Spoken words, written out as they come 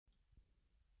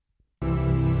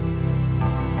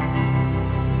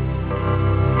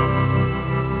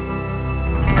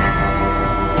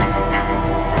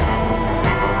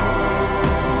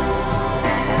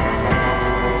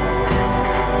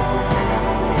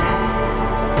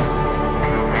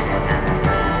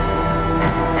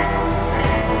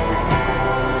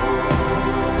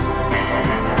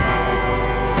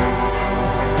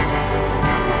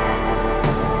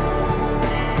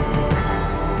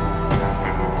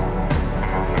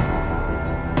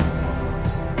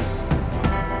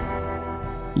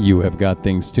You have got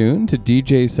things tuned to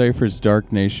DJ Cypher's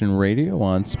Dark Nation Radio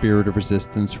on Spirit of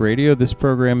Resistance Radio. This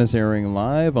program is airing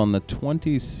live on the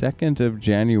 22nd of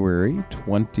January,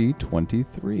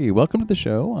 2023. Welcome to the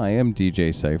show. I am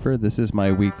DJ Cypher. This is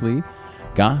my weekly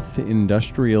goth,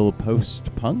 industrial,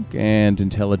 post-punk, and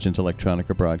intelligent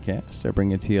electronica broadcast. I bring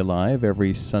it to you live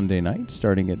every Sunday night,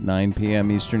 starting at 9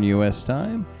 p.m. Eastern U.S.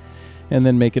 time, and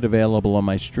then make it available on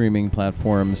my streaming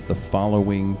platforms the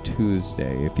following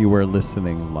Tuesday. If you are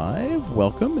listening live,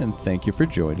 welcome and thank you for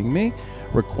joining me.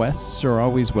 Requests are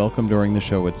always welcome during the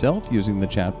show itself using the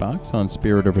chat box on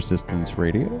Spirit of Resistance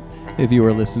Radio. If you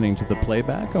are listening to the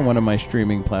playback on one of my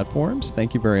streaming platforms,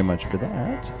 thank you very much for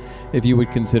that. If you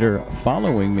would consider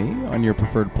following me on your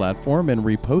preferred platform and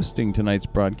reposting tonight's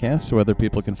broadcast so other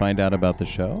people can find out about the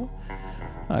show,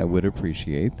 I would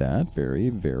appreciate that very,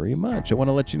 very much. I want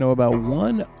to let you know about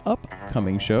one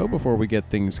upcoming show before we get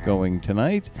things going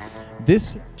tonight.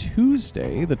 This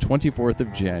Tuesday, the 24th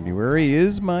of January,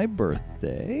 is my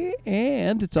birthday,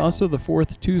 and it's also the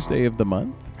fourth Tuesday of the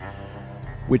month,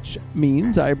 which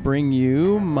means I bring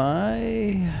you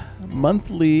my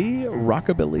monthly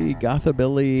rockabilly,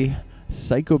 gothabilly,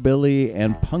 psychobilly,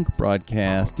 and punk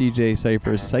broadcast, DJ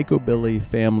Cypher's Psychobilly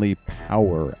Family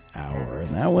Power Hour.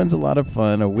 And that one's a lot of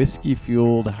fun, a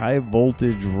whiskey-fueled,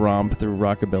 high-voltage romp through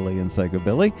rockabilly and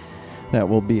psychobilly. That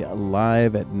will be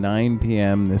live at 9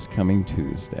 p.m. this coming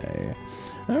Tuesday.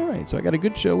 All right, so I got a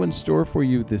good show in store for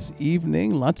you this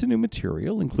evening. Lots of new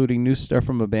material, including new stuff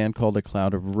from a band called A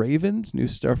Cloud of Ravens, new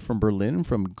stuff from Berlin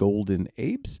from Golden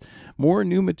Apes, more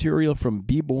new material from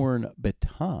Beborn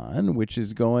Baton, which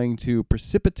is going to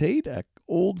precipitate a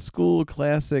old-school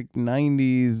classic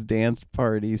 90s dance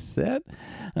party set.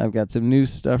 I've got some new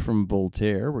stuff from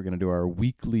Voltaire. We're going to do our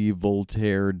weekly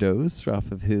Voltaire dose off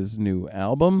of his new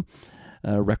album,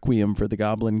 Requiem for the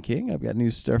Goblin King. I've got new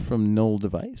stuff from Null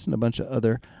Device and a bunch of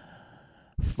other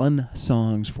fun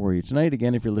songs for you tonight.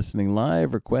 Again, if you're listening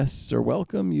live, requests are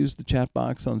welcome. Use the chat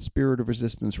box on Spirit of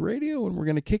Resistance Radio, and we're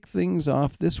going to kick things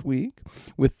off this week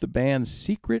with the band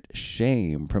Secret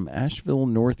Shame from Asheville,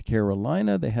 North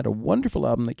Carolina. They had a wonderful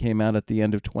album that came out at the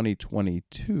end of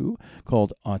 2022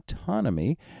 called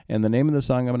Autonomy, and the name of the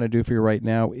song I'm going to do for you right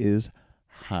now is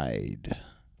Hide.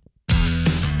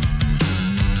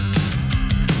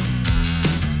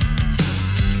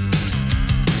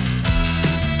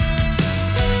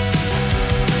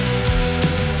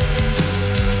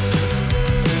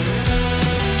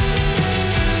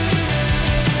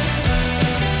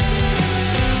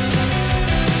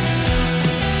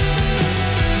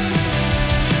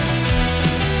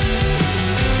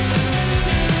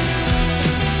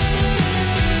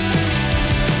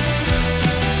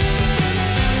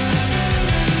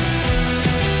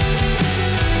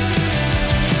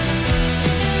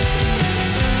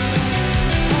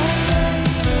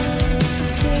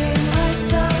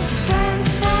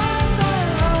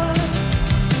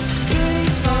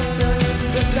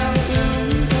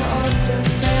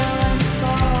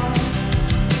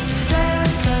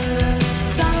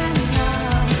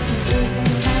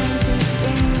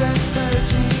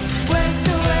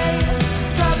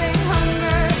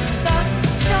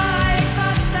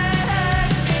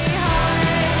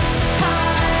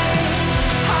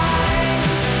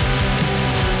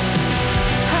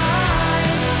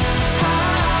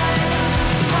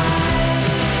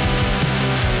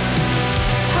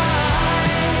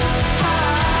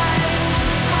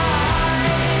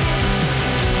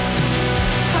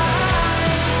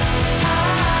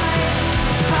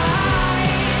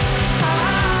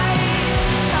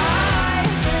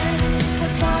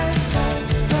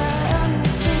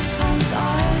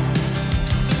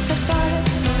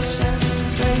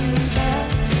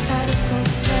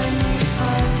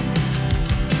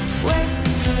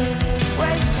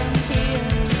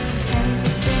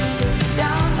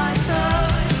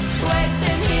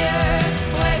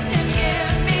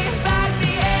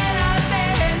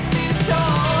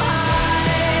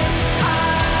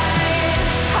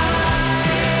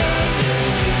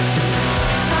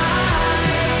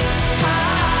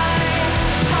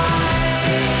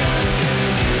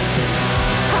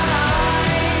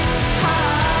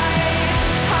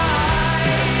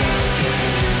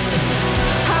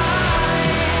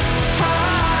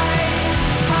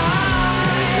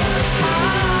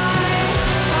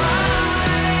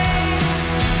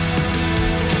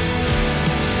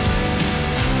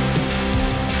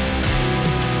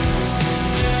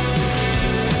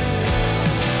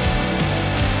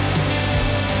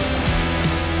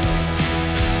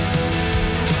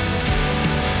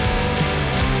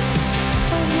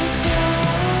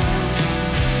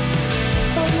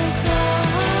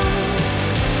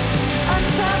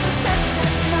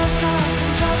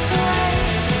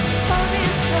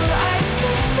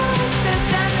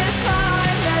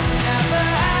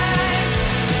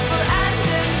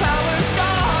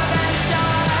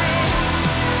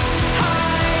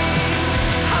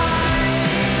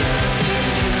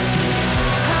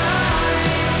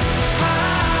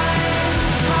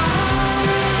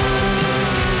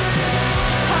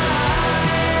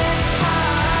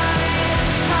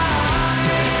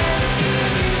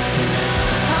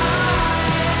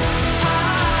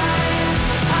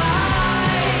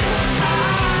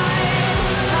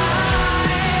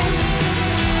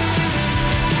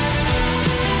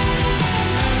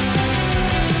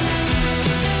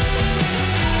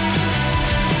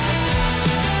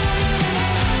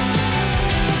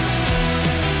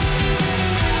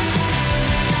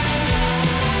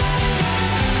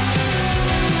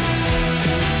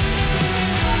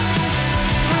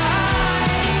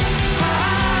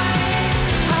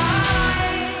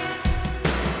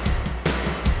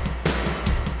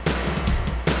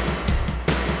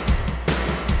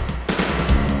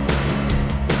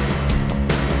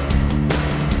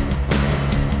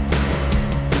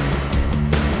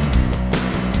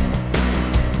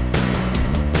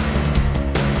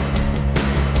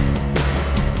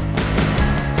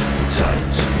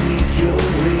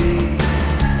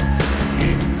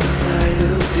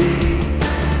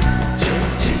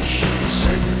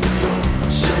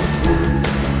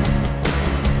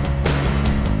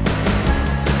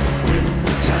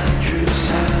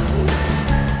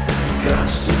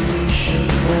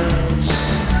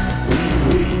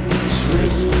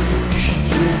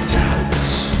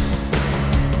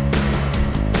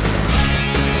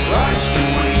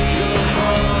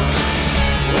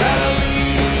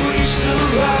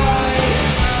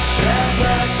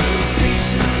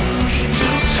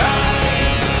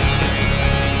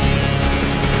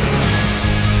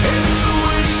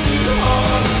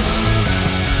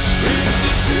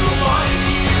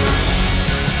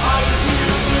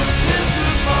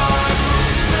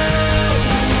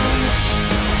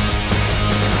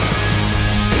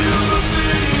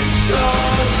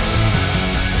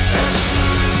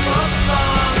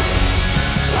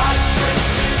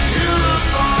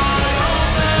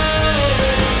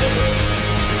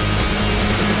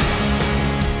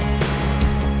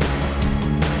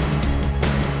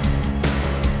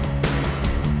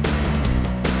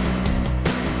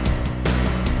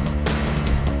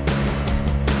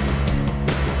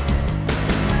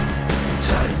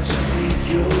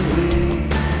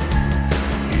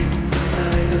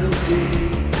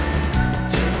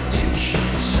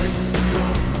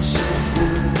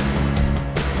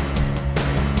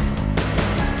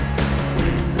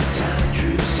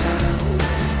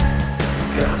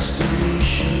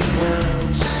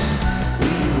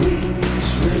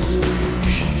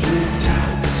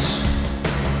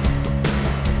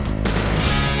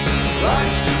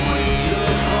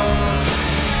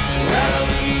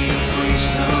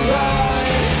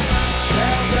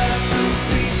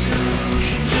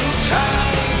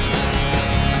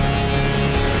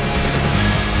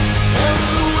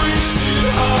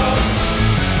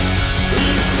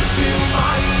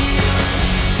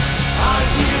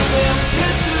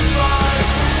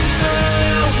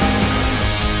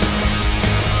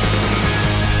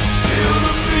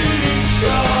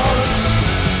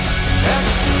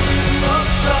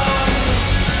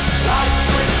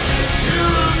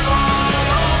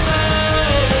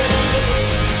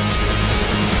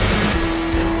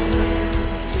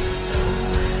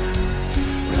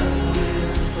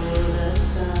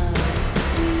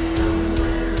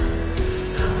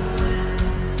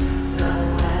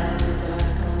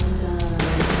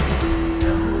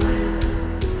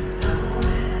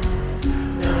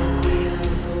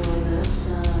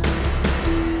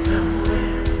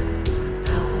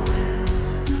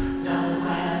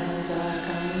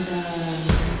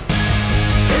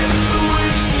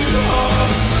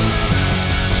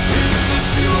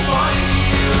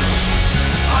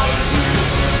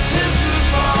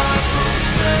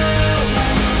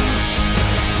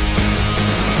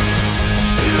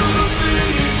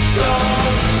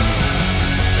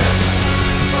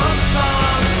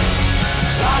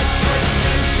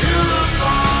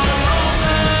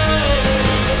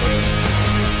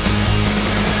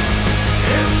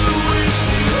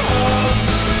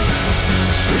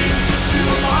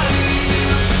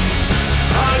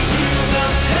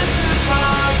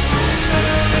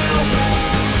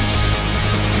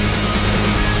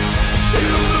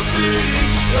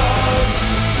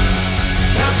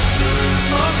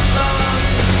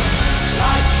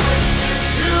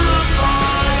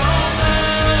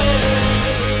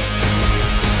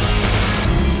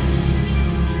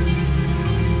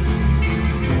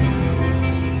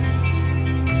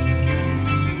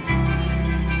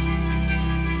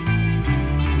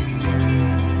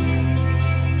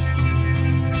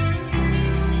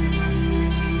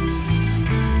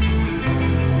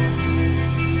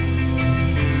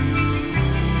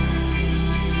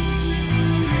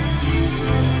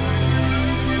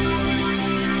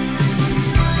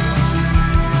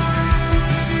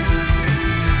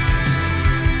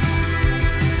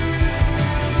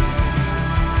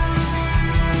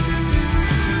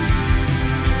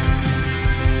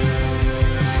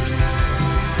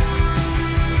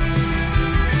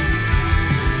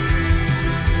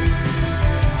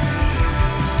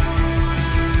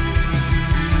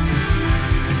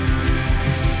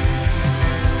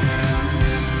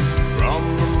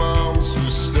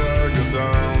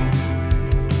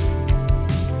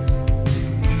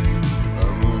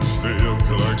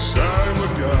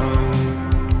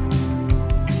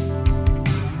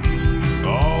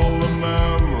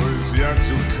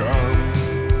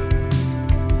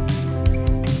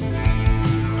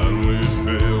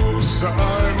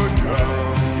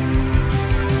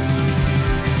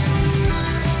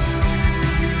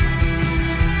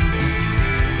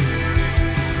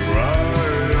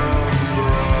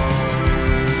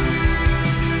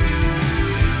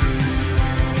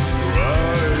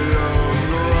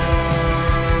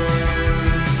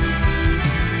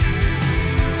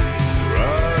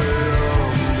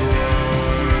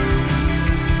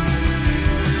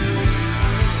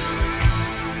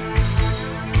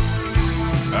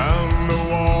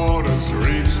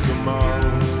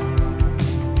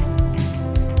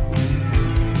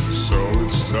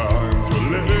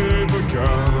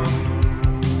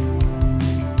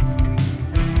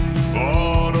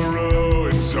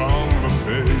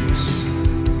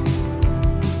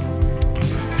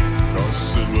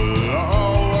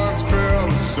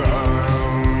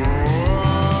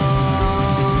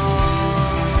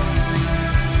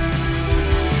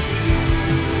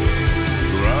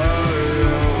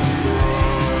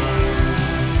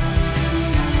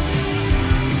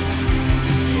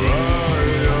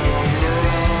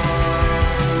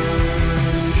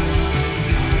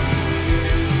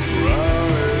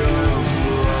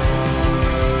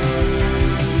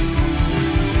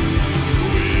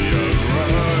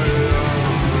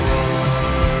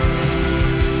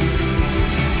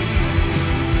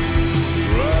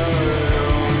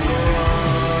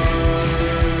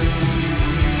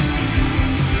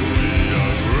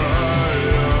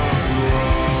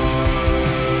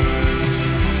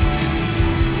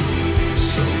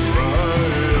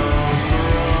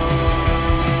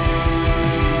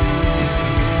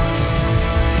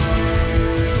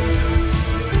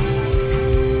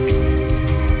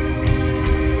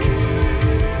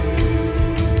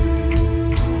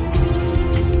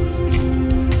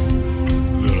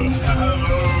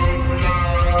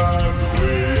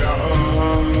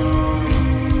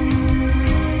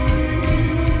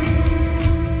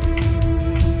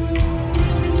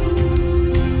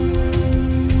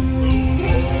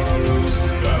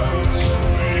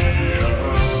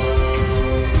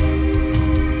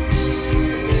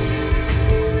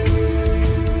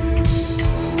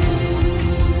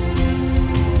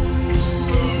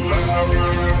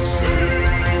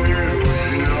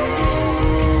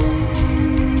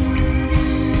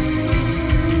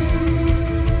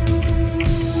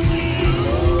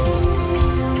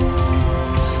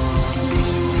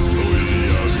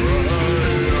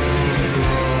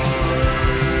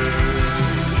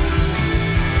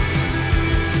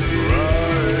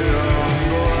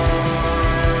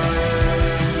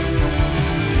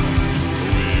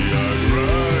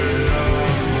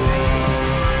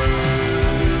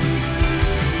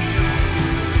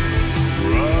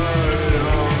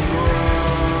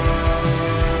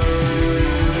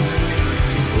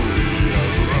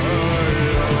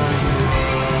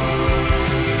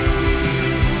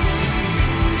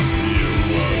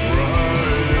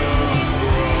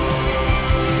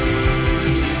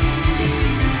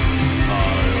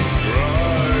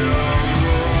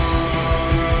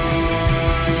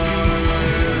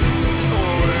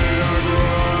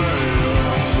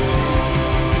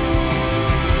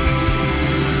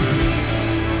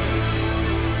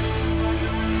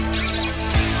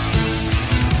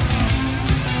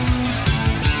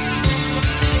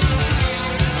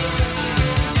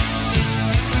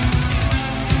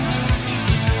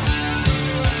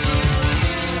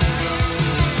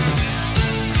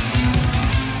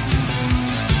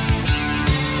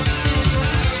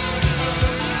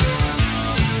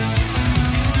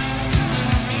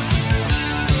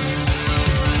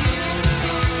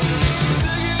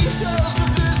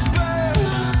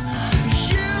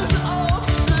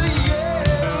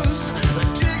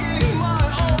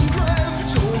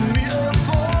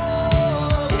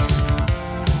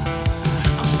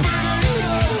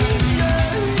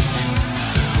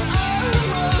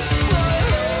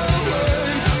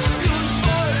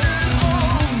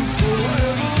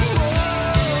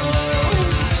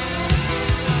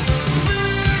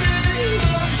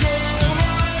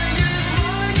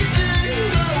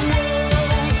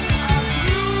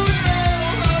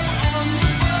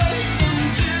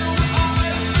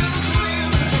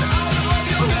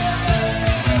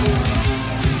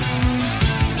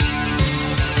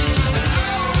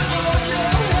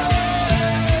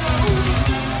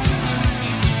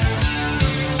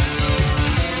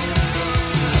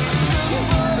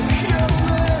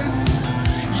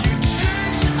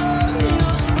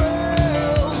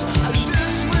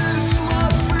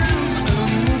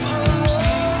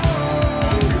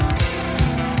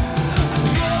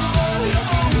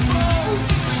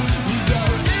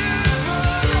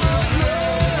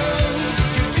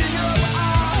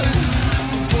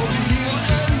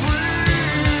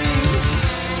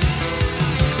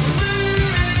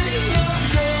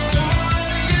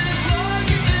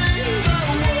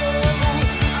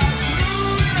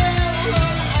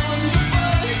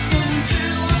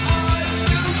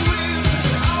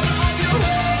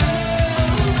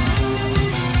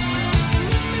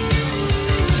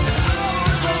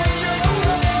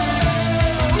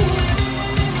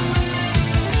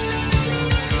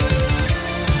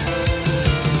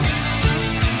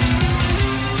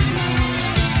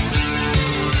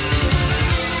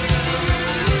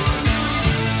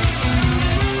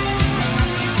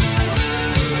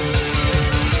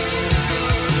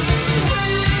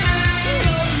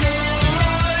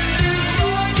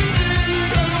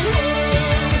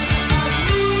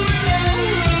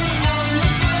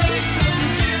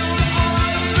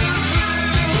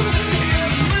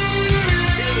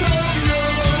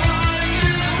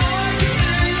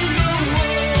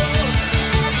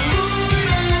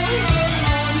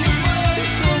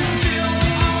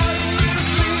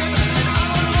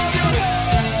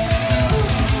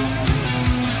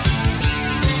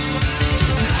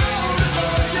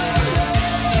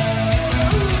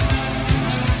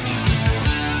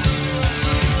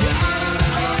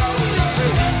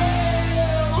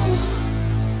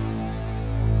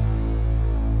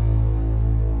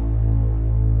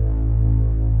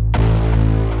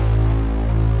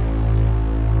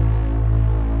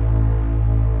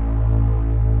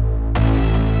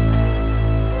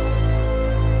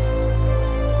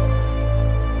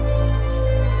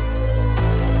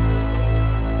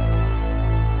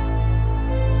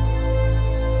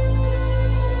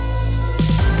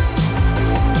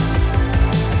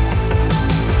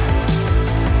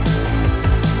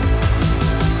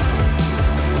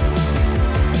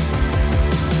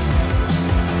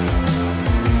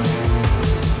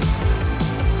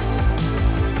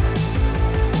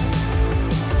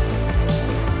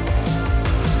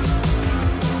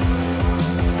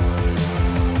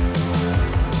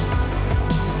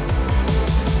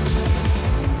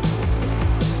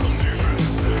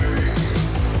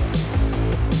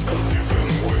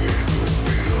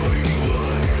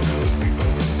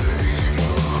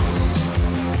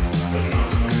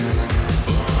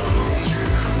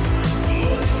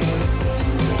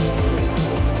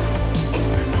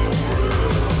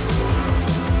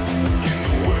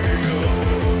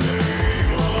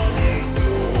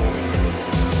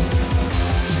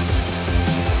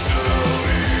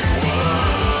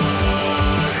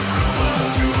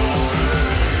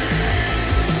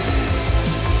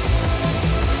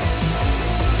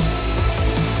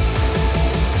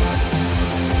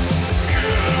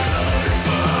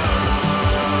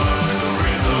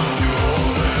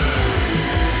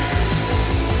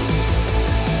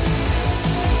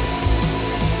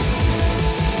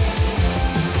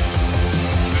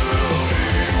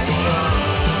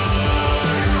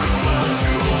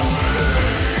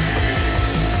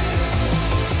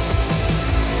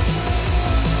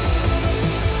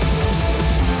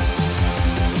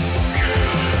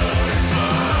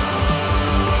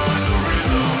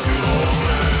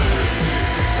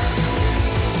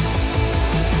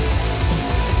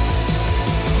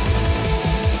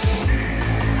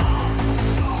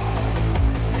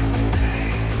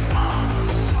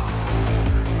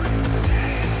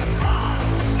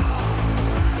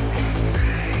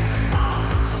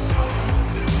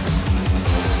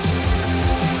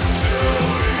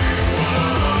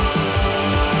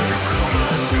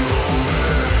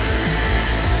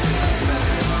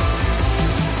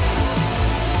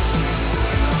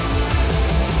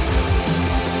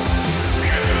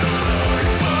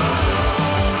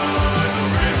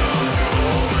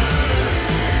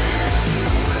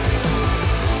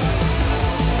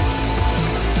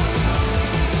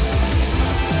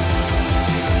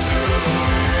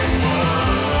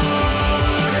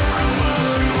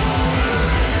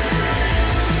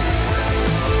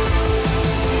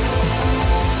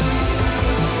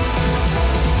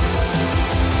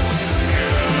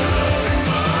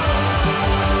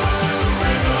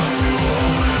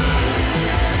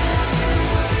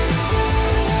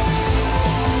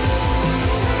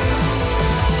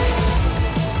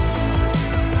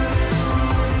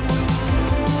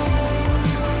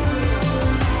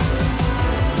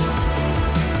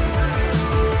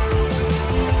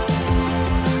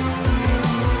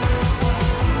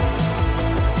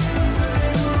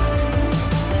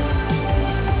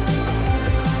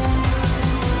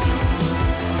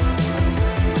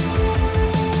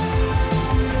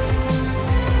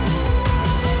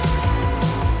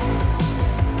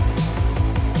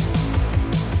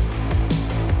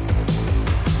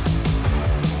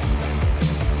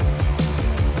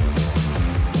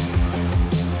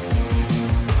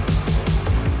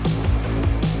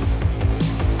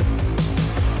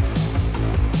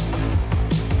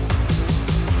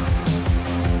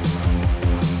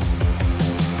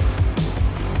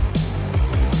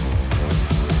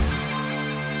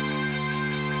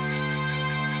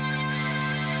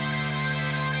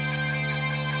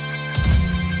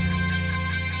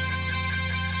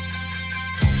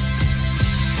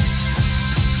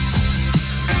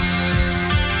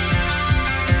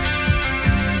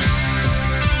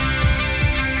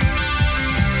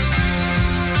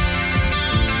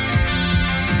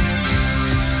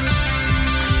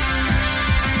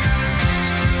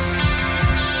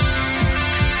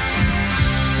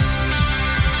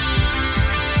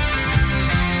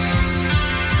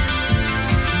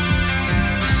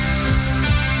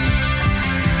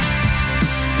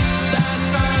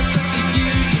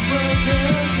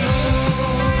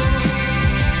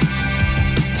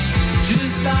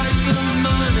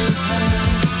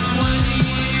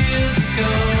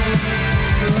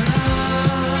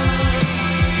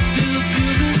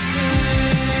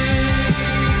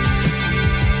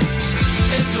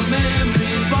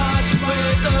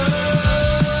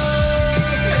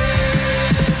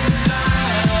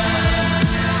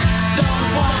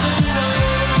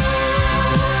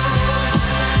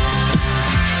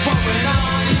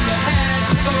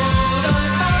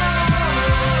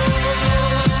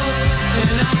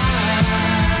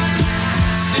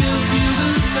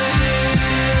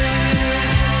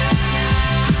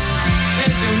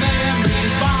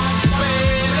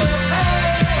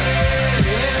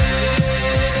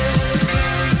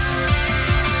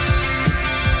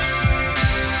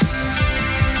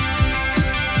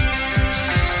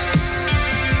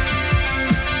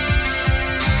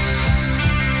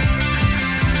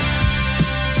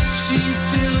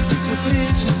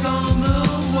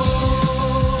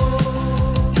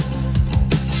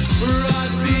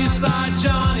 Riverside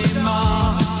Johnny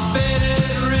Marr,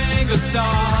 faded Ringo Starr,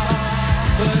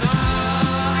 but I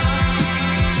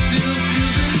still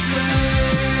feel the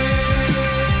same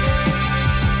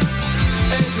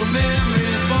as your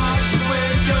memories wash away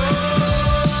your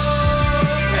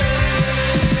head,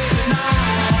 and I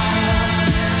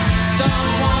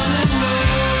don't wanna know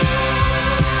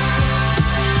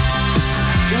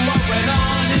what went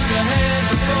on in your head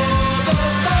before the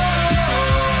fall.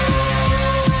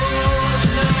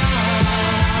 And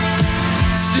I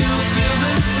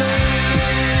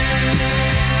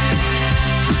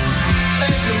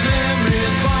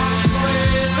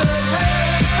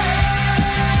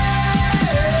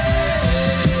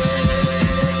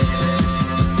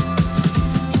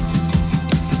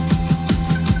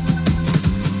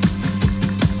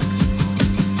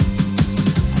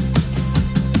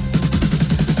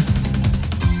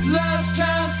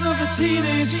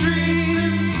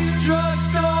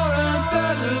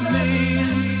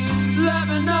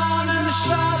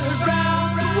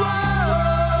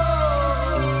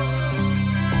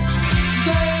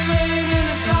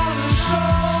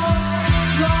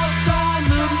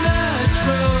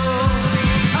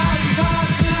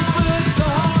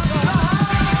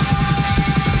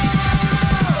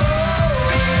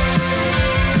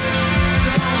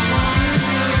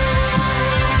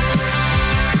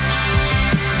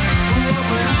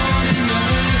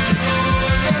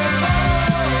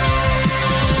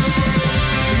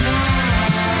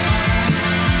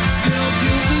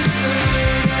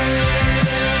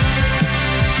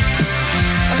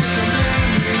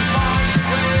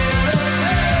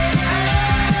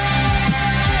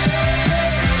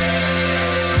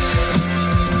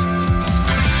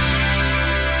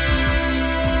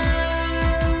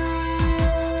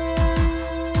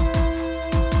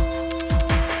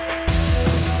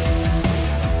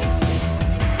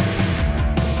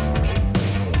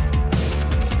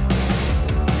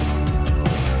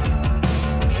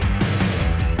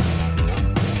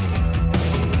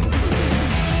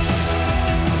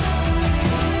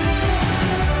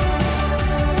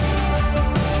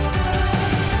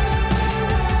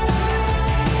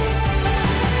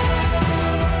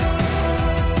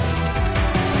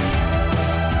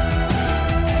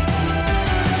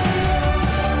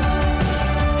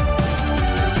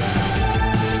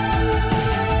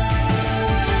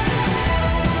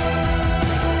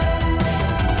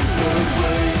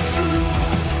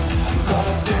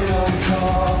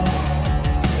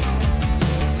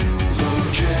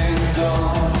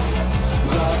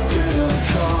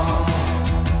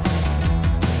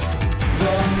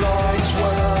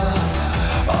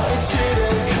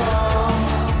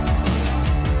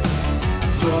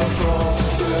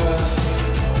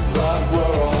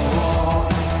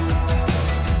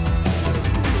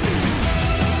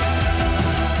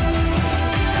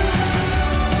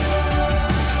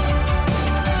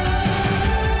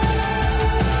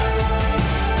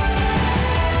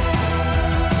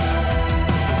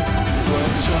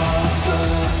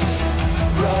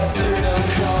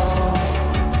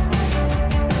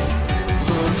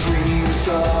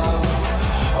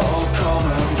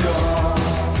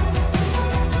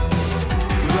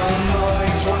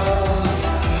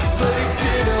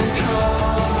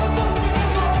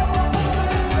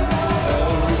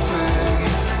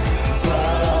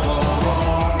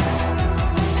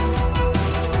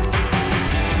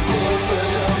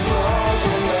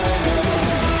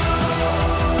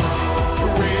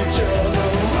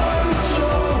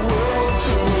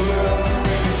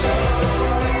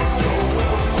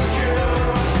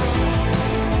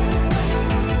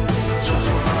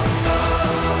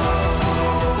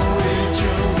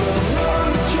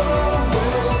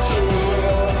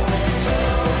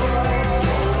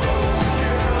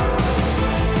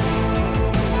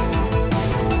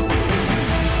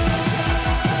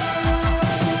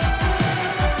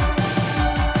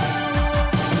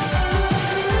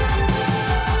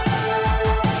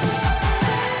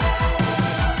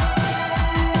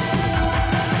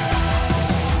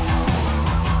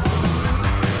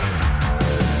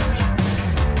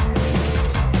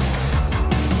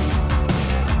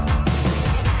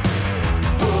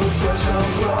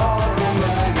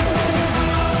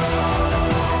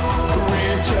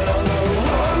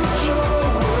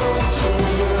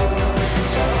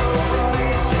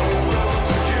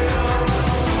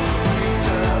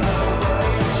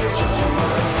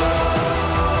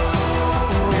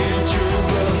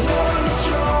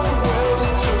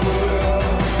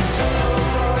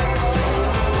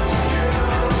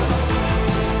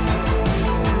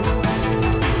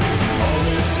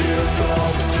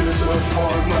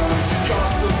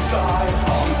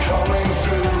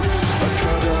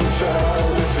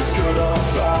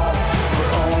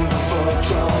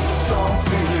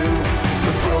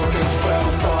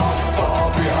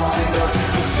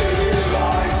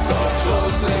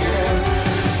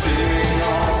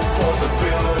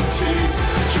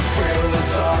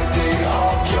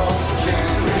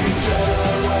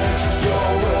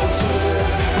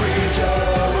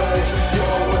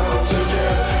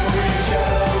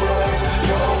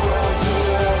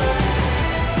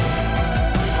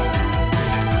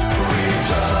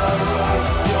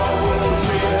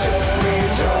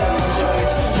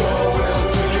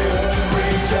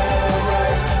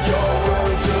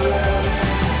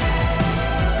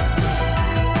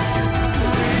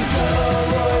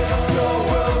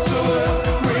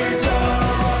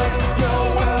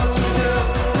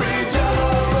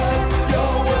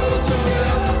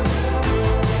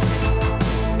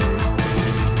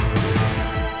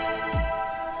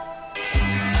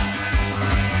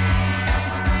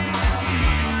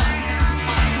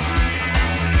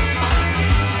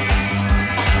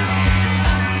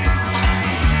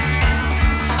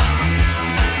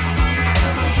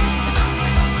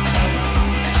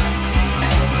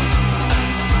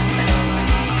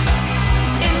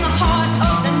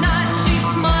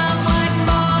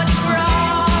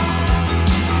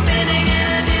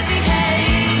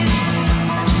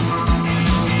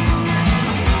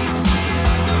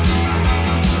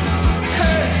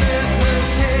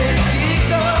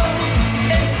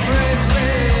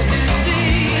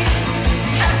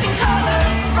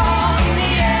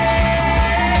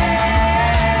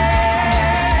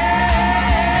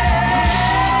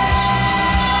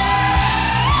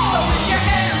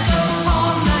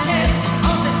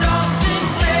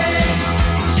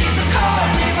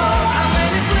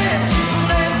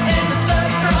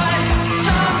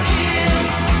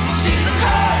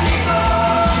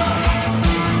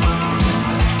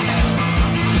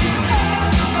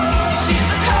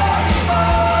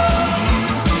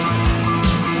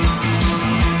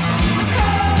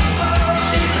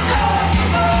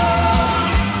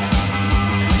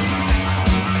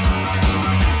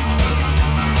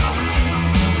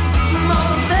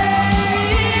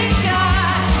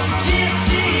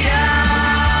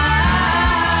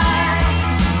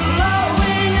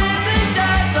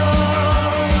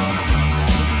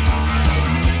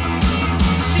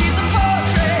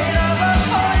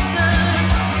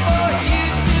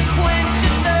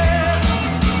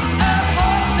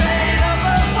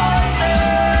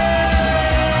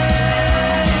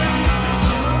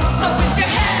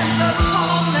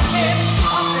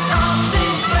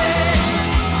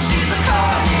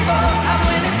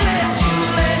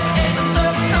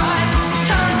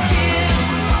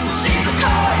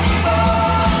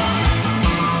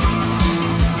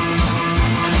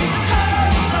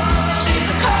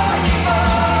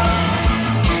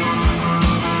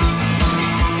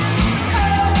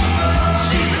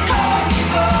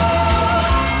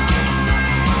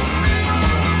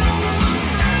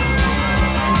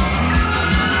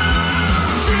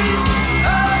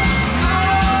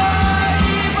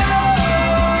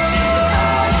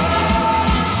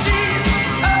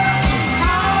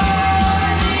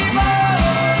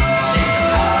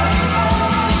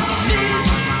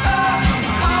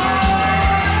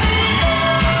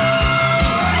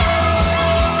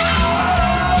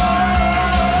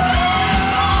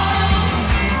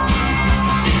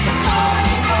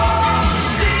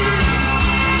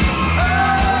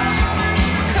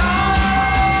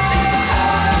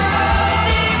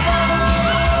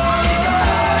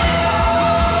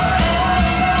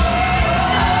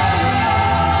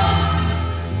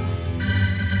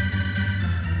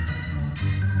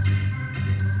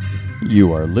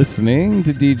You are listening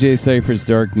to DJ Cypher's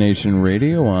Dark Nation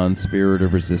Radio on Spirit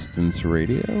of Resistance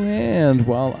Radio, and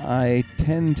while I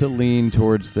tend to lean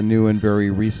towards the new and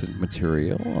very recent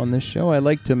material on this show, I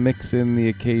like to mix in the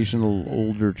occasional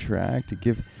older track to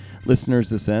give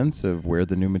listeners a sense of where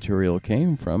the new material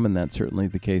came from, and that's certainly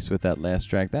the case with that last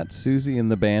track. That's Susie and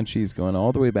the Banshees, going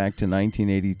all the way back to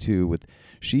 1982 with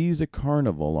She's a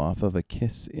Carnival off of A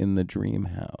Kiss in the Dream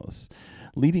House.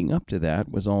 Leading up to that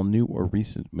was all new or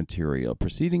recent material.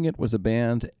 Preceding it was a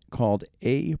band called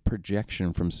A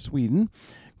Projection from Sweden.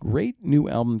 Great new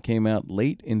album came out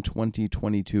late in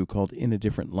 2022 called In a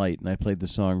Different Light, and I played the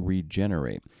song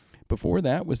Regenerate. Before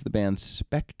that was the band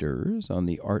Spectres on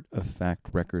the Art of Fact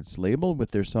Records label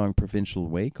with their song Provincial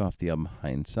Wake off the album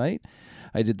Hindsight.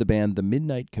 I did the band The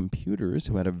Midnight Computers,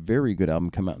 who had a very good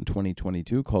album come out in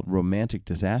 2022 called Romantic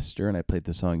Disaster, and I played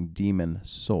the song Demon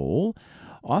Soul.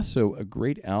 Also, a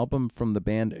great album from the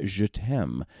band Je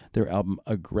T'aime. Their album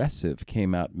Aggressive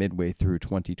came out midway through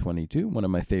 2022, one of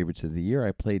my favorites of the year.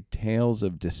 I played Tales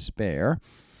of Despair.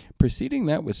 Preceding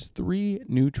that was 3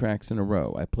 new tracks in a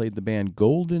row. I played the band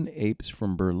Golden Apes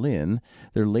from Berlin.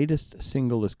 Their latest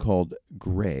single is called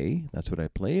Gray. That's what I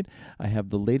played. I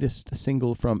have the latest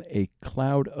single from A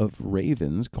Cloud of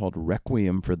Ravens called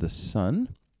Requiem for the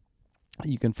Sun.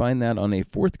 You can find that on a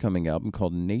forthcoming album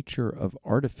called Nature of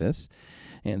Artifice.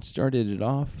 And started it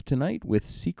off tonight with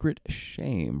Secret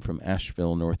Shame from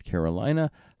Asheville, North Carolina.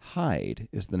 Hide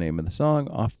is the name of the song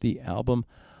off the album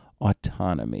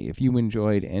Autonomy. If you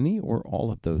enjoyed any or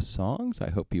all of those songs,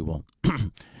 I hope you will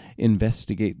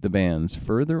investigate the bands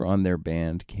further on their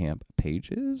Bandcamp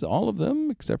pages. All of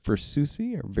them, except for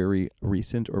Susie, are very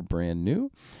recent or brand new,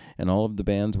 and all of the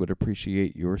bands would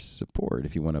appreciate your support.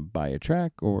 If you want to buy a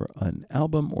track or an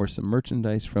album or some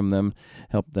merchandise from them,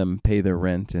 help them pay their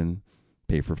rent and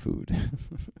pay for food.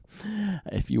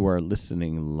 If you are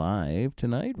listening live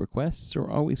tonight, requests are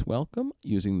always welcome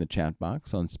using the chat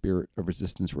box on Spirit of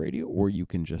Resistance Radio, or you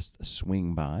can just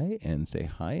swing by and say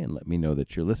hi and let me know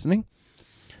that you're listening.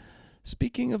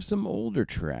 Speaking of some older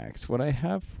tracks, what I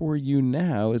have for you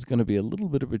now is going to be a little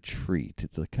bit of a treat.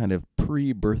 It's a kind of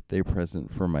pre-birthday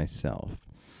present for myself.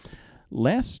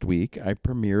 Last week, I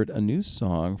premiered a new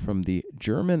song from the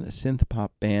German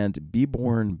synth-pop band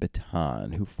Beborn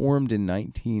Beton, who formed in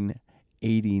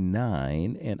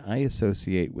 1989, and I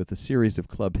associate with a series of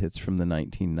club hits from the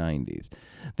 1990s.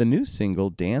 The new single,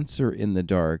 Dancer in the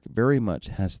Dark, very much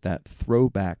has that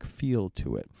throwback feel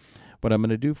to it. What I'm going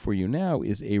to do for you now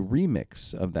is a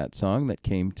remix of that song that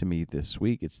came to me this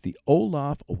week. It's the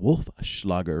Olaf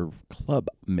Wolfschlager Club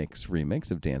Mix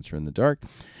remix of Dancer in the Dark,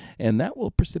 and that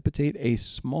will precipitate a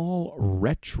small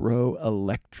retro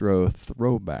electro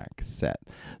throwback set.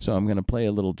 So I'm going to play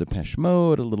a little Depeche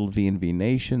Mode, a little V&V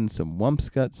Nation, some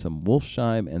Wumpscut, some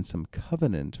Wolfsheim, and some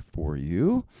Covenant for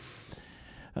you.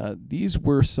 These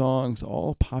were songs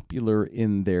all popular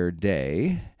in their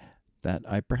day that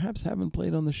I perhaps haven't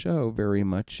played on the show very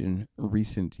much in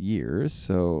recent years,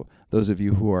 so those of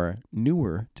you who are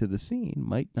newer to the scene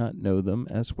might not know them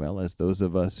as well as those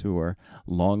of us who are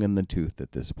long in the tooth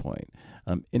at this point.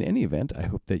 In any event, I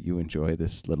hope that you enjoy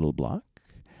this little block.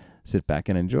 Sit back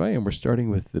and enjoy, and we're starting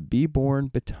with the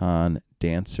Beborn Beton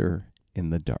Dancer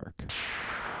in the Dark.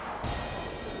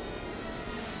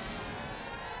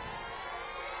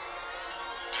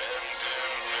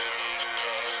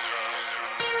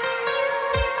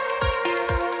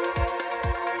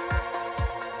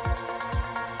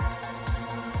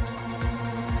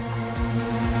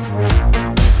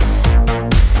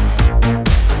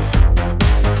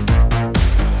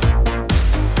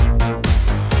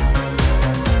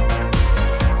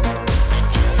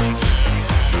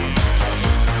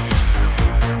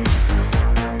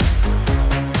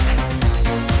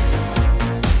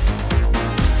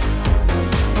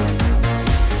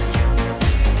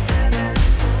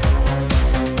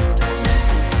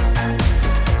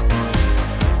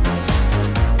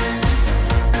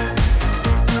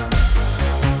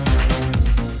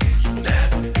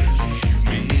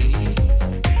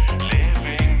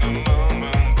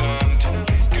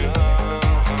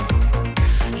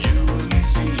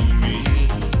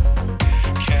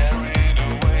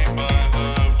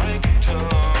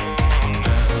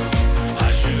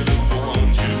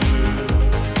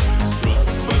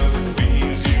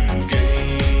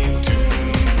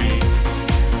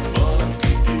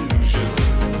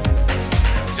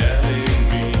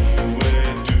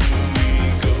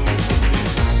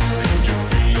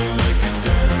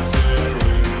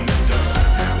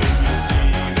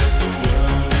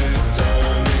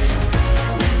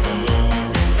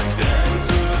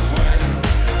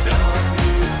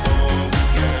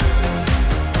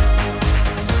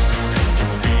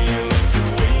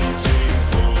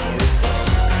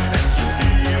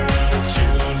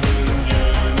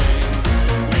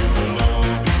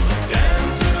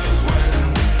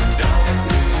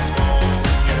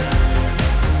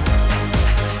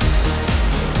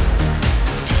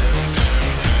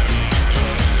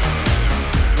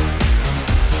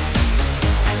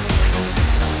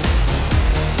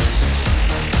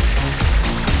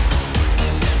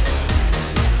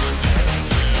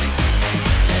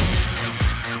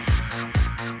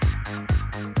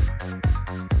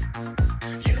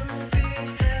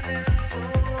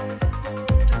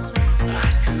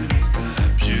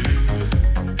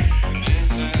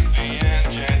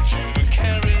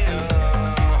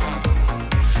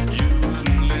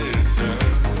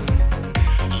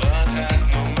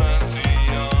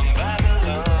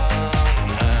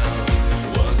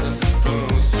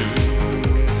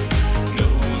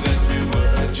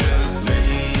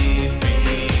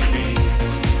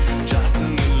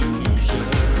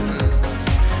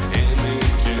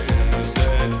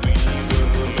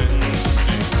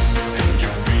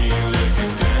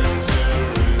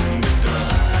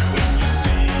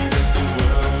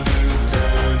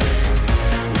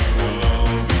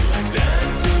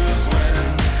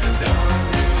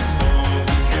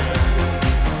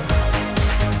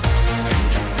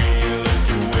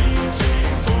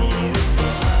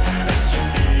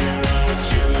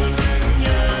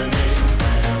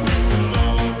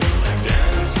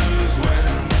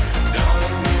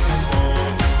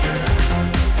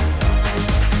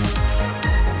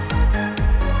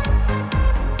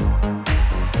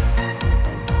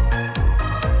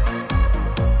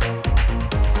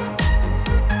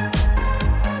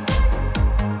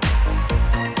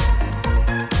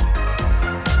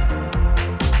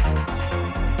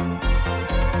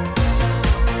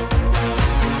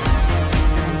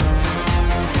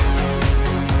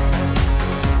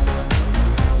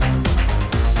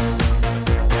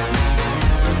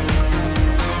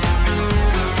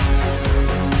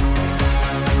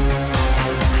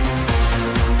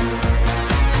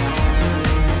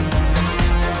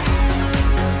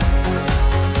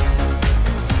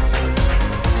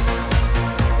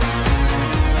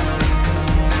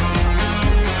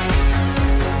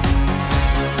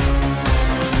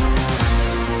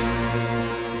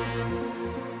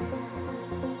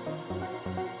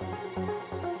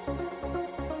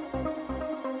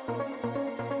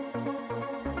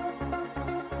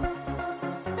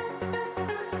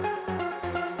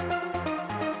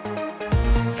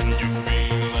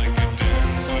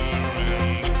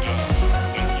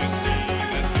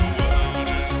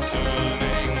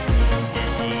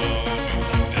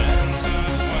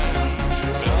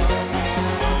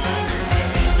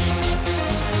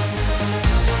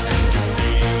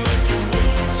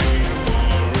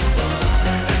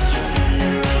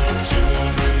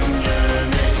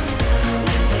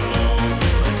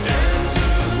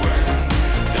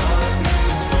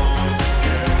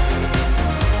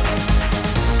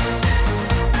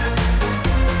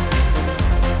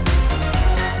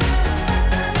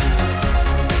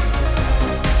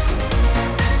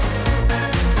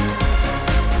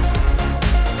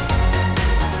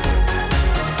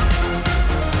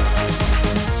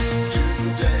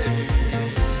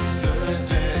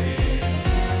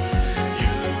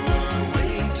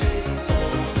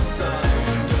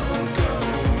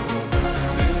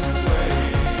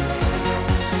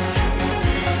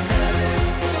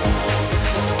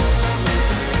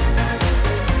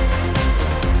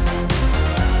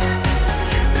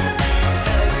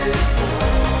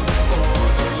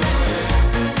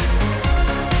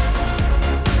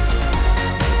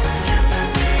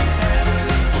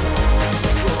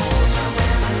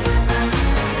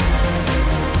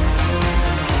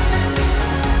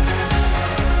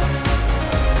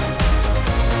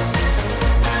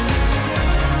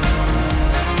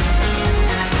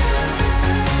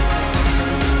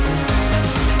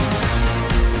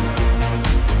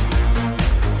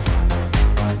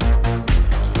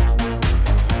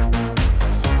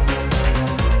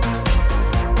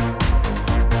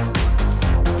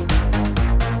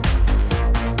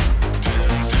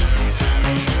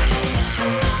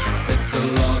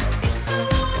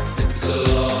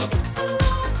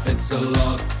 It's a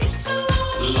lot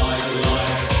like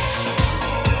life.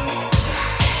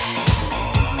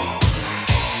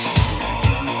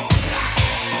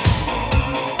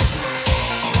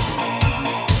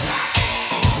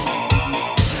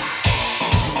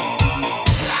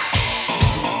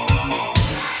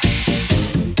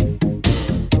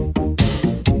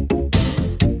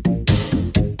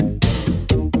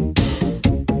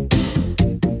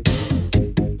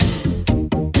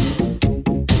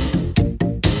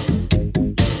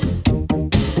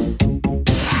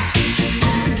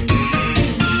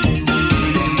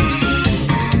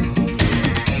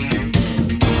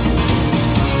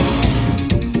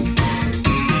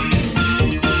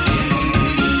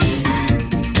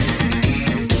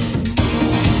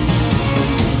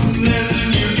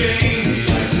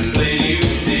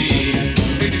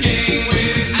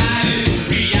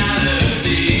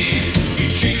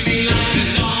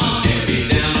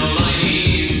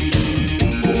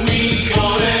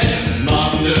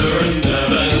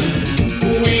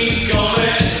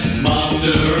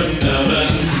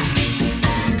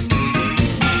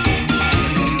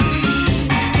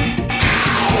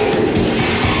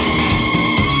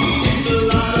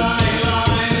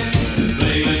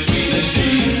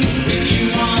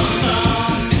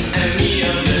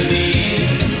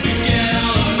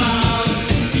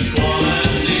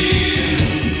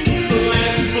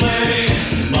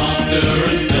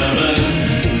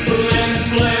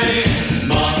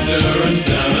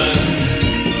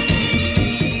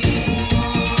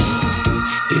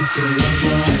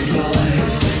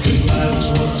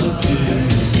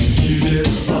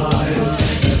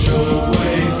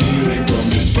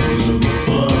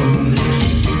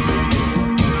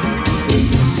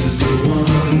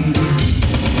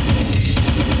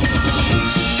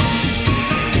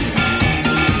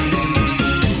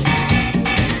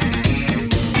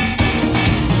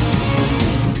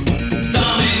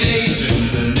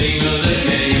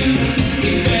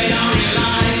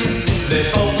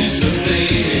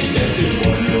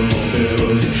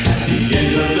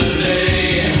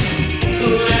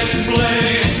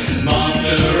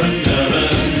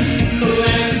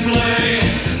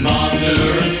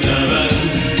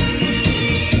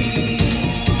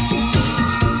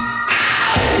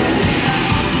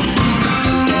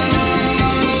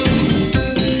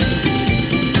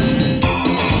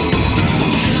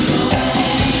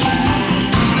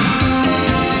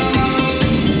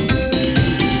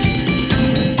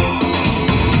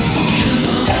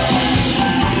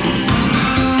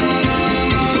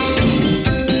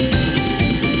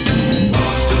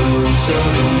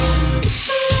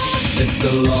 It's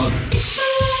a lot.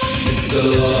 It's a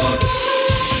lot.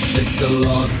 It's a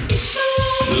lot.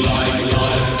 Like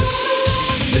life.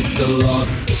 It's a lot.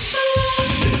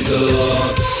 It's a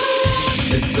lot.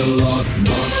 It's a lot.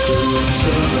 Master and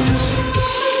servant.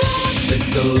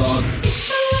 It's a lot.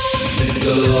 It's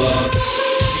a lot.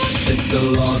 It's a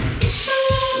lot.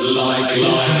 Like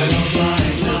life.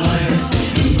 It's life.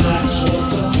 And that's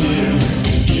what's up here.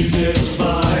 You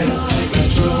despise. And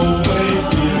throw away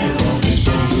fear from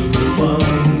disposable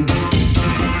fun.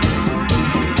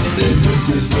 Then this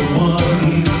is the one.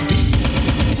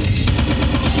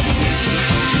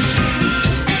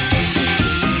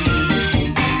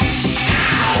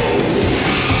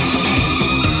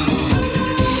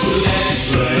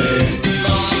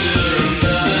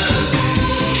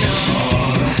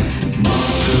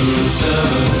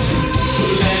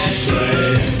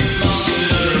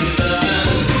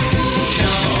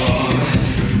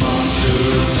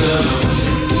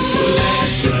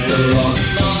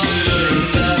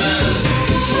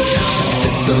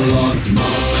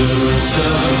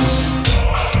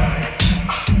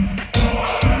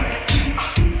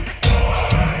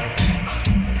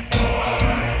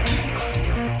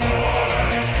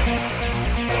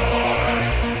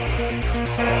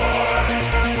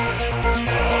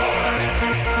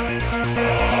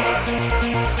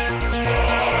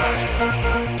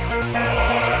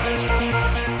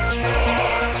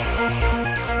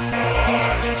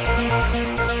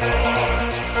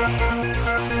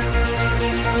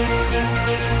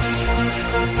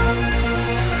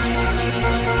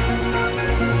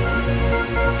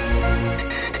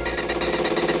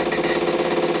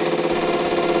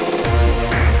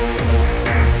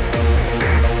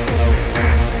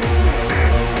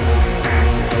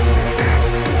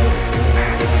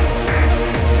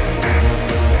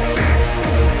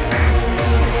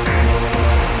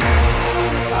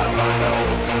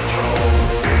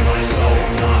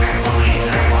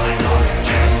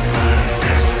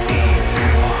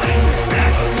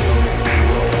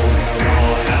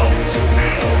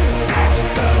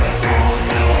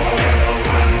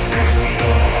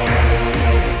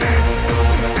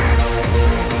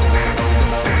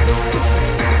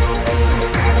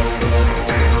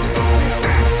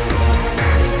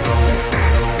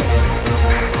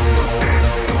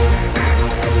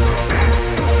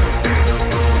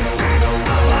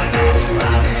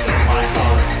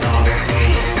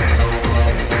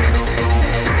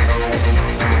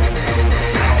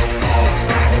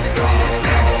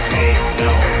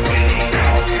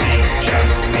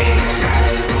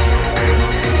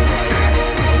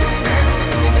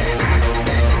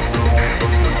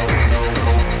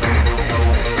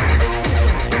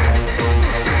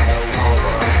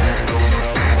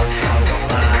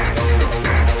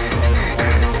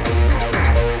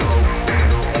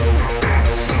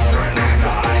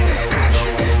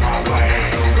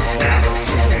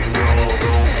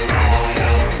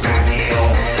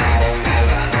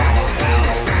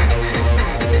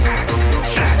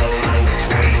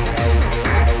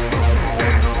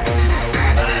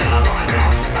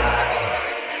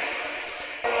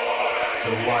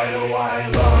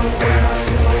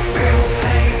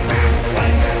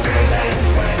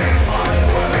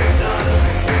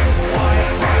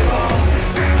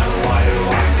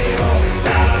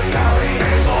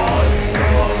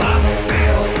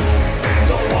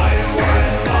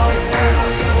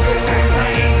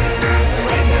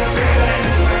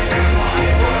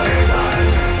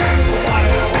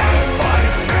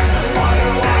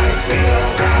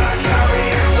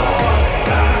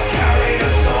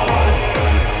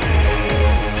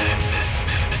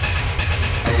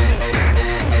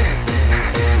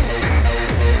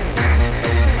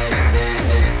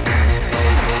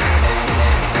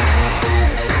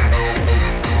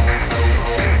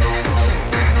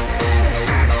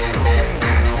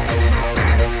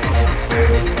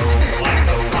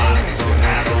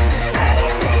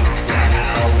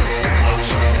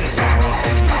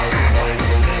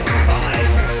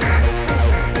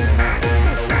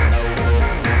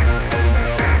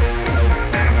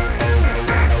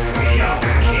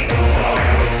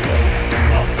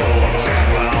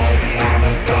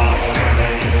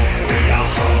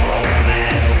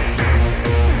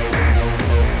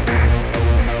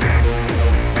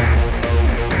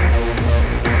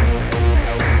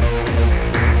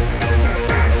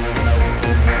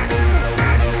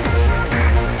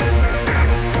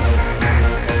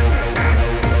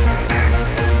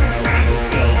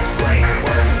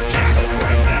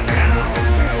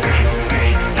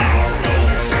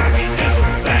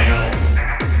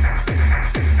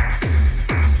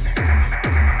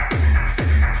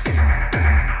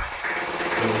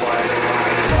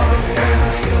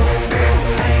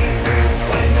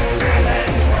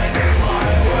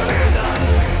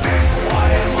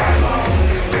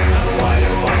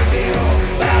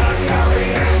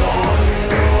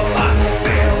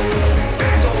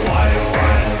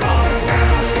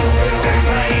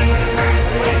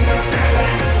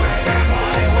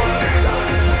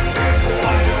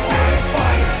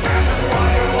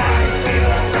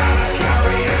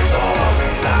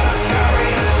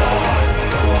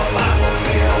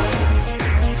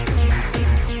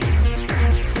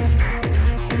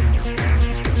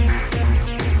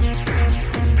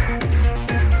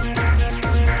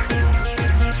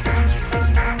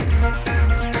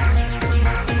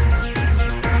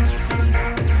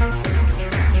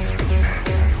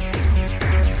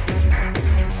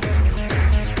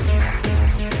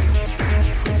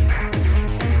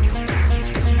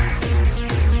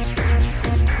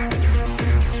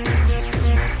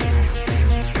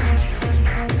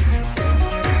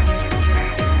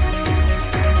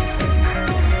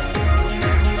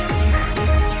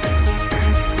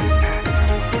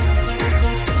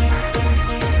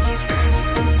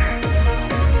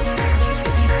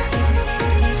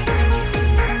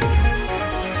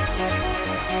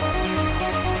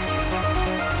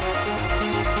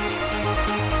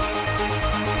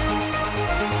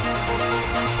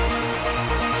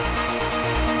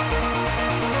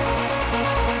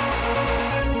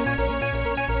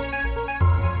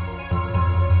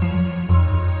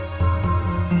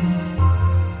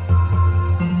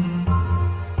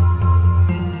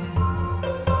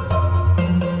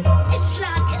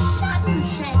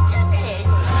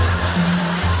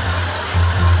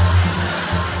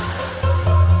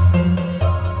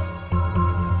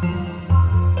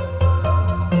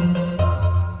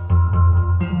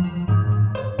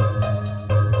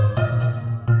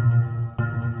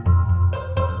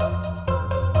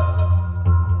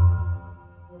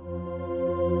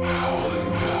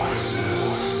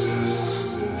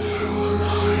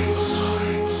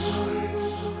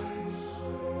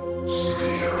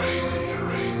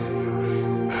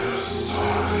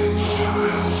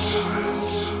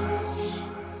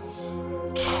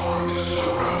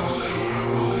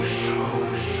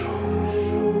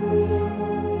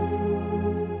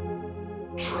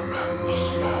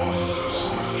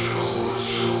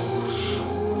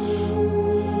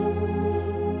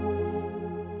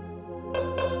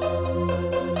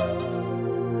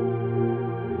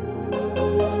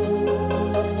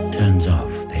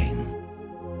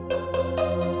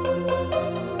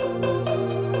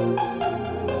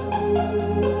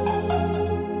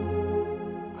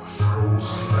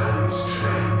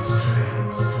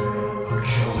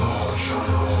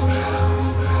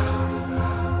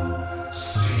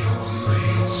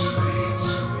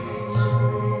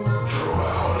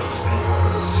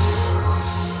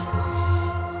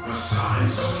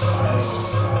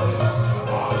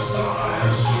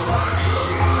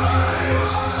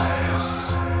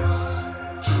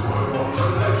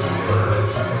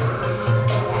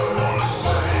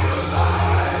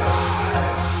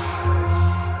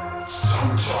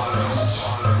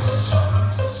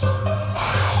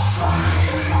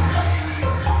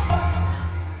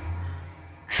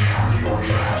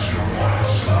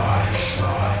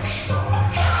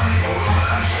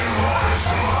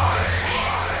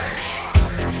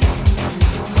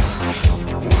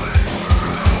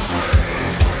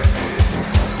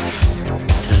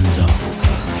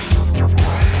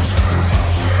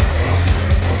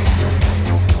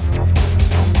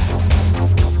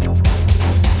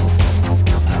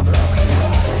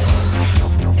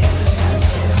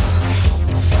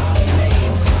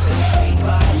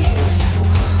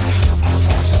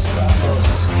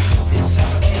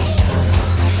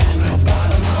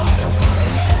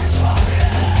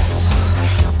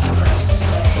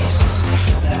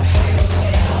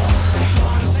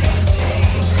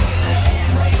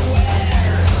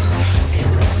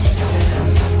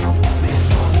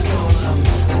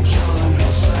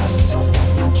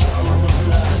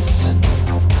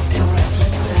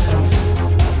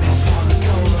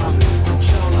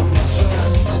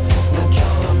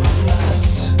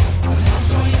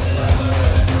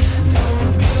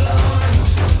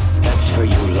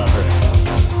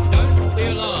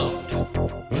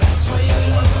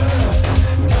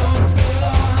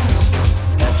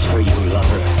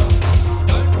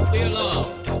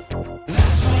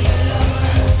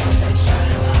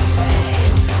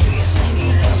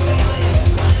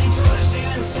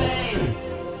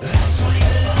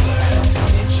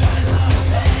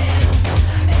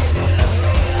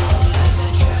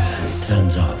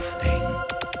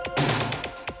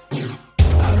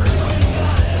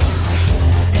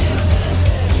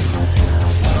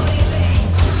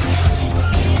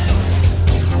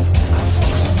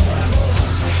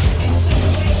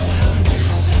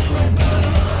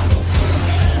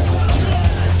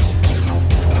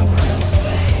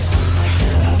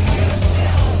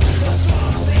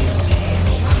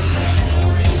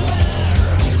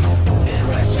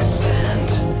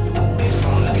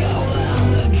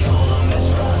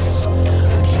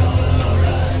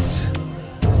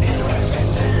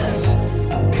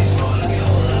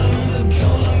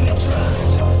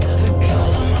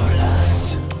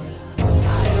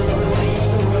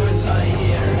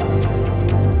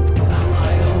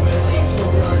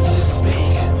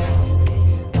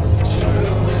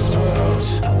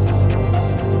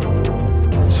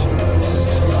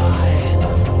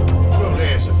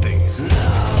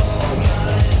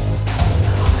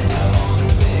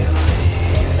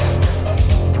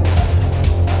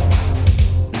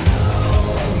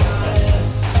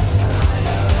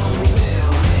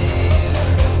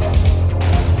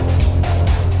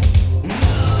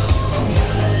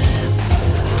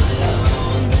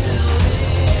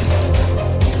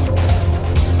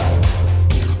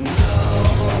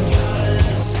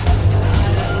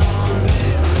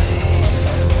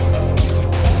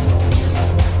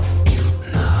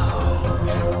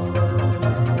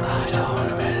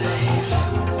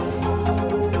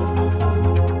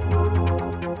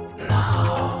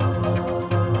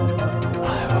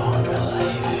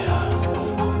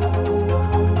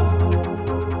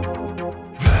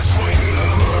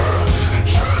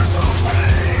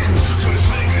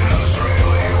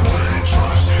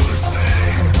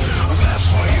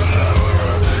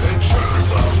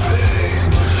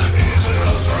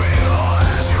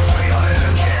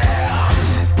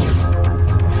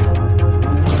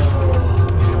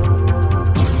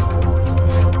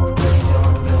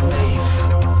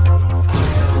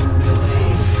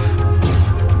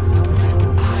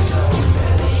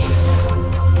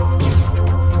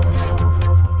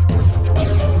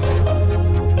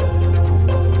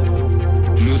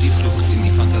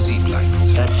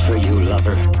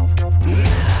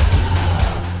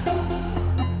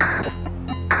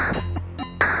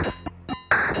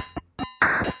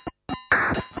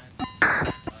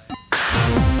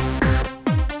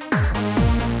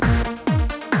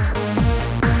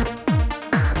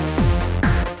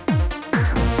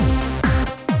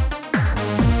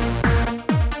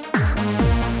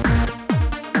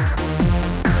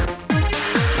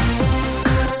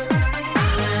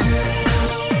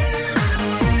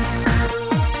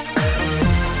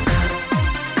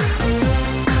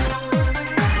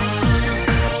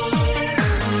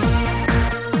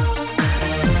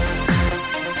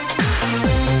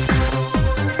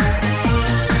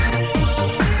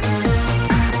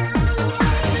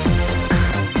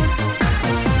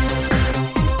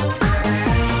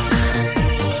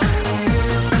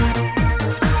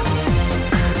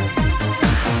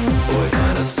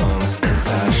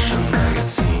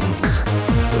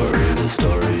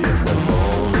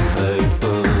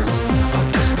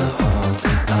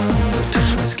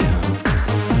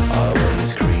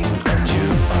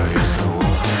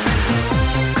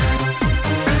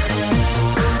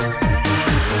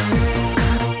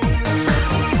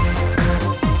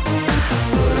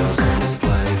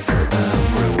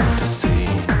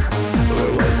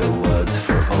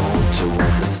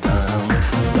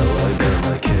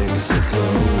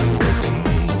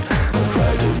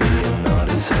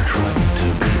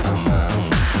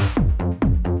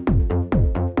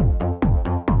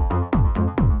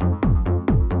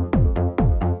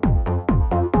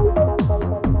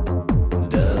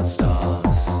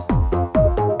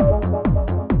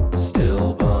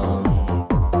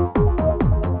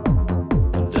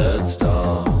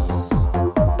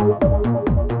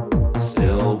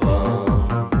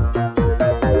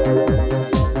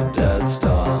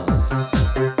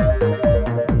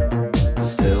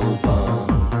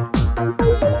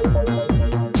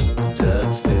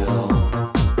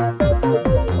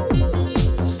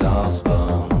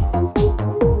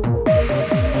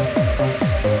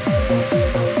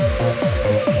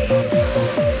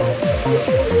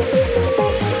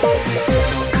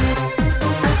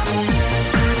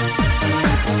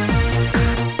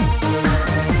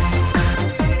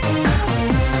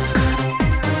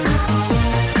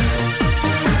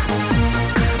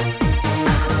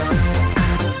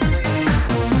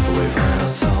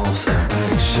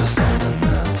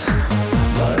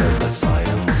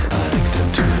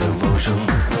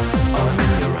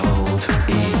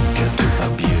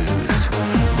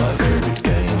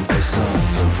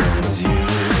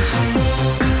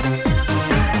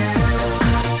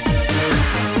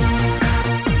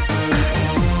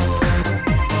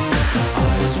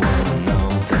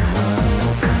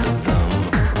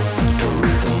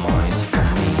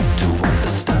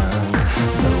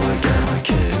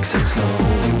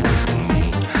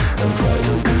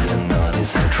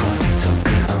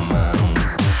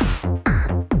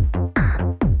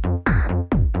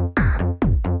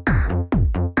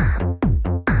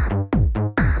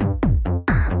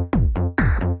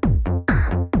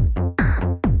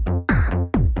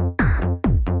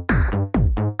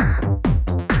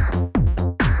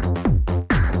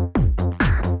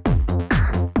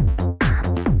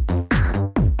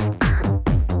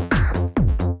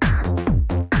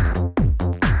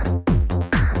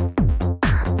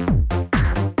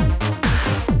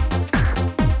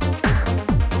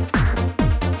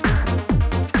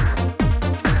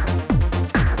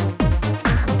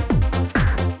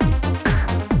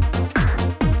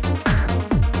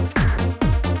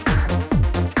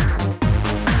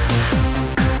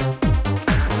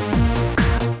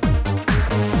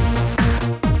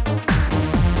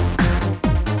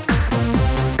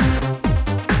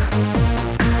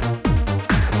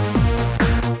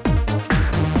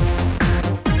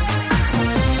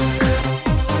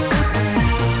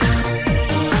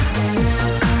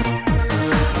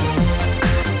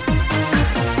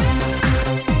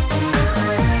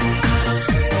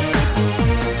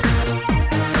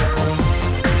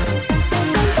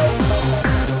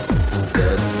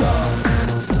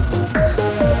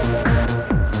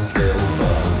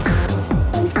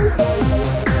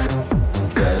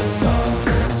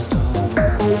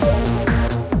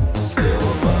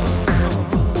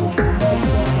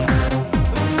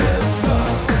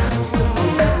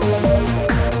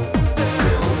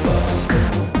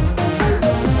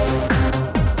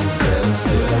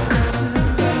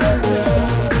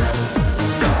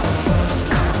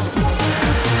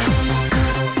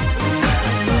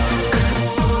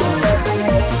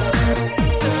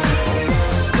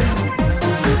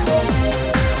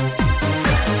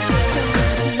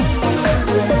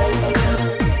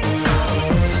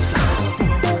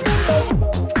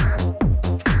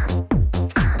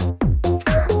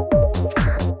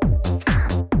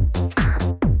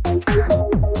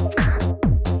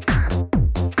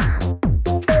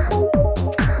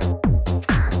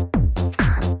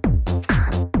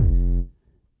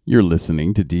 You're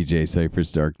listening to DJ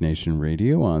Cypher's Dark Nation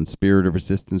Radio on Spirit of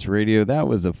Resistance Radio. That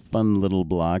was a fun little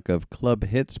block of club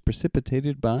hits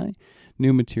precipitated by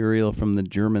new material from the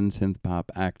German synth-pop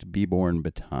act Be Born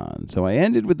Baton. So I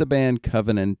ended with the band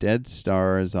Covenant, Dead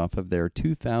Stars, off of their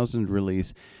 2000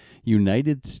 release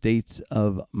United States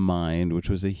of Mind, which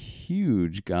was a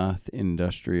huge goth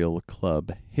industrial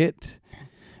club hit.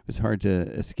 It was hard to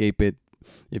escape it.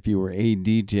 If you were a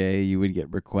DJ, you would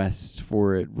get requests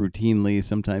for it routinely,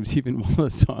 sometimes even while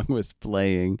the song was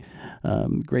playing.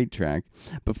 Great track.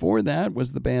 Before that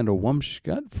was the band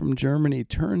Wumpschgut from Germany,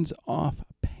 Turns Off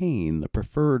Pain, the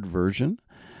preferred version,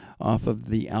 off of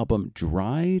the album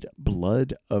Dried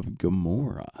Blood of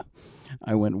Gomorrah.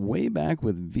 I went way back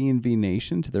with V&V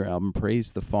Nation to their album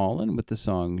Praise the Fallen with the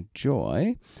song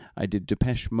Joy. I did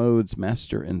Depeche Mode's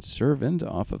Master and Servant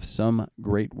off of Some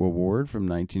Great Reward from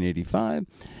 1985.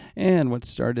 And what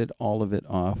started all of it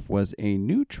off was a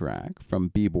new track from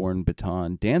Be Born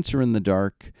Baton, Dancer in the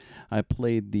Dark. I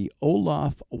played the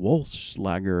Olaf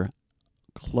Wolfslager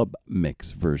club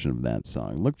mix version of that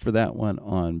song. Look for that one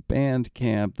on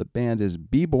Bandcamp. The band is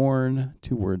Beborn,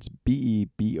 2 words,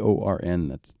 Beborn.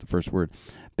 That's the first word.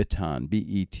 Baton,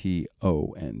 Beton.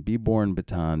 Beborn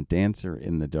Baton, Dancer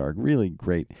in the Dark. Really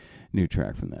great new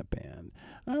track from that band.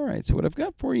 All right, so what I've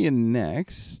got for you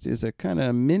next is a kind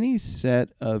of mini set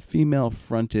of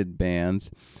female-fronted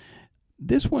bands.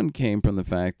 This one came from the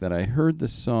fact that I heard the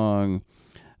song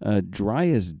Dry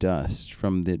as Dust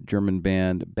from the German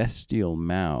band Bestial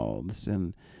Mouths,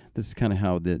 and this is kind of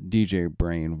how the DJ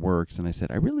brain works, and I said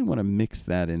I really want to mix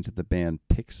that into the band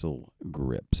Pixel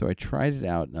Grip. So I tried it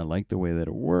out and I liked the way that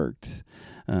it worked,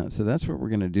 so that's what we're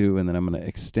going to do, and then I'm going to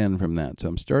extend from that. So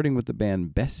I'm starting with the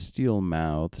band Bestial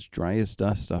Mouths, Dry as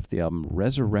Dust off the album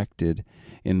Resurrected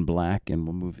in Black, and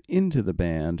we'll move into the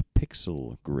band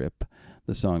Pixel Grip,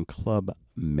 the song Club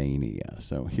Mania.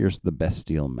 So here's the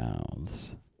Bestial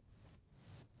Mouths.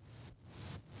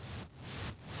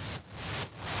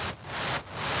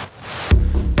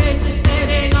 Faces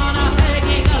fading on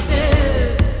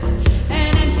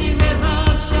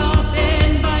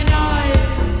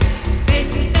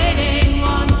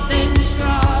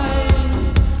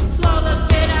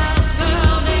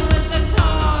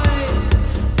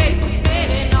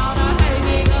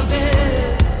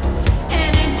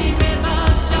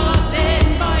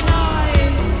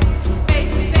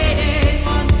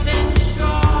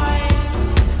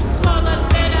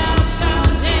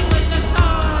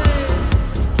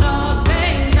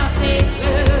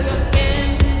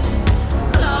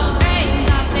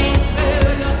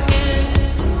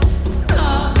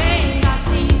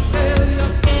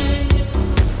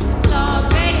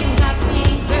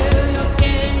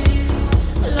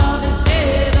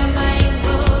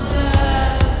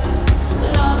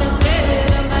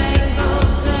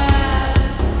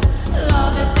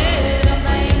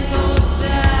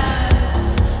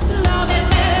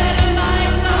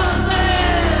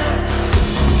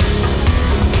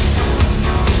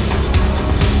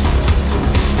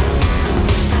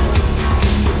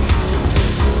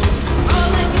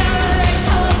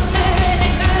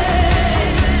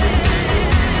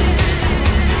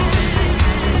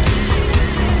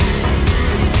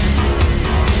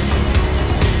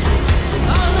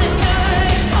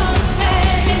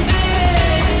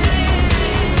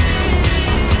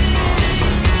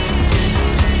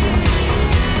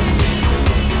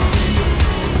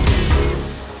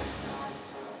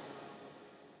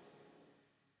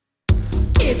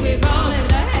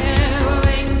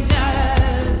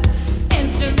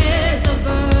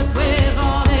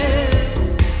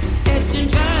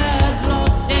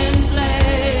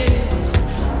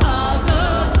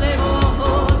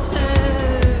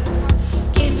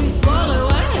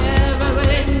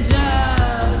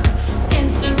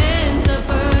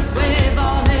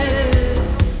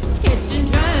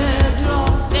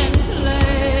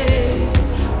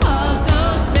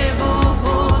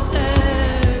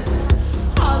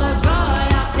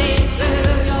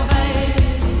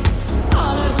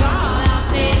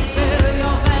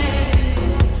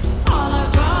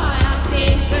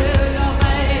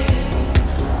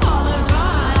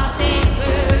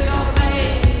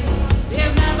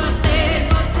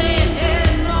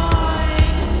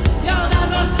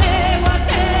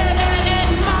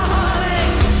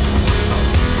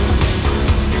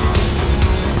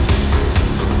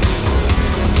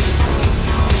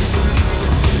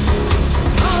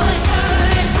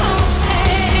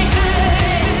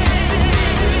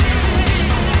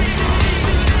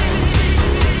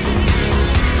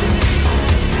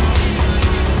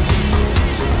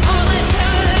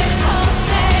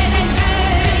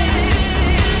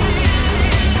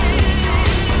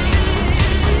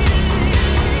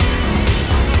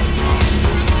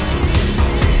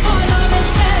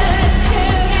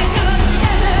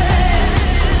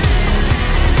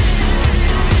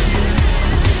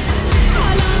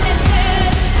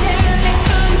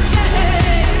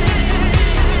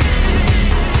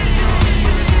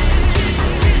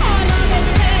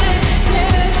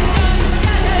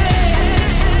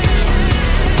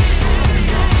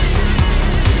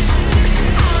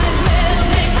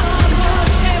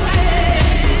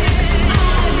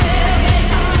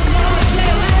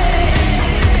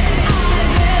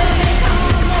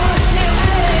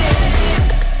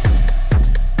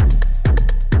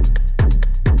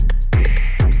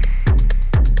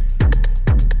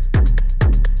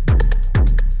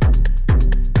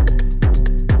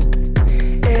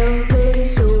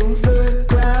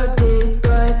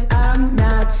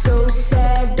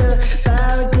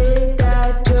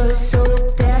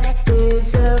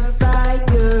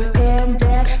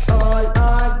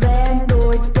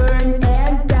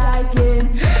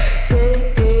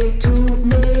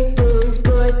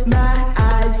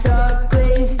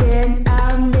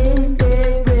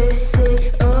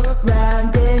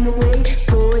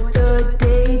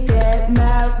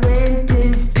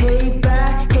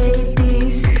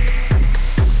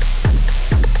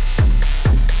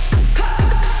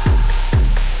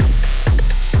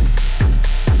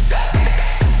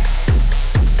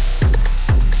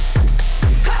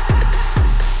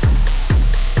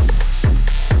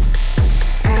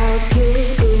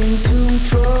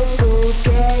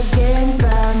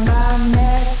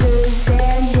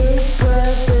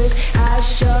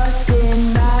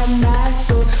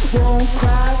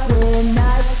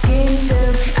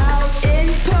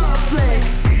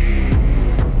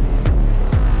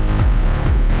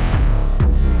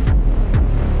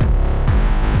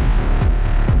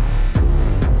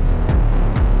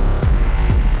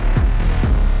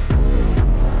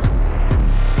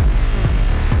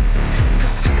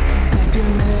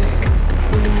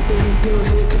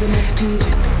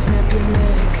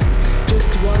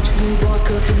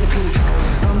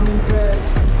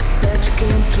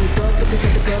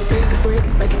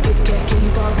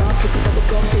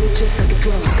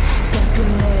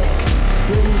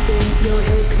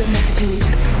masterpiece.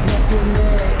 Snap your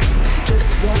neck, just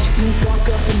watch me walk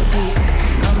up in the piece.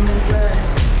 I'm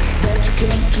impressed that you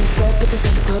can't keep up with this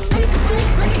at the club. Take a break,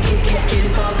 like a Kit Kat, get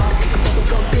it all on. Kick a bubble,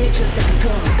 go bitch, just like a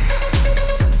drum.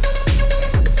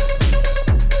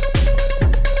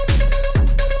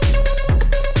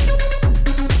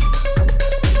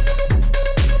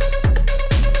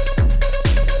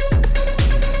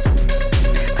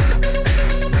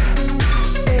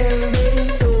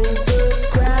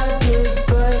 Overcrowded,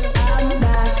 but I'm not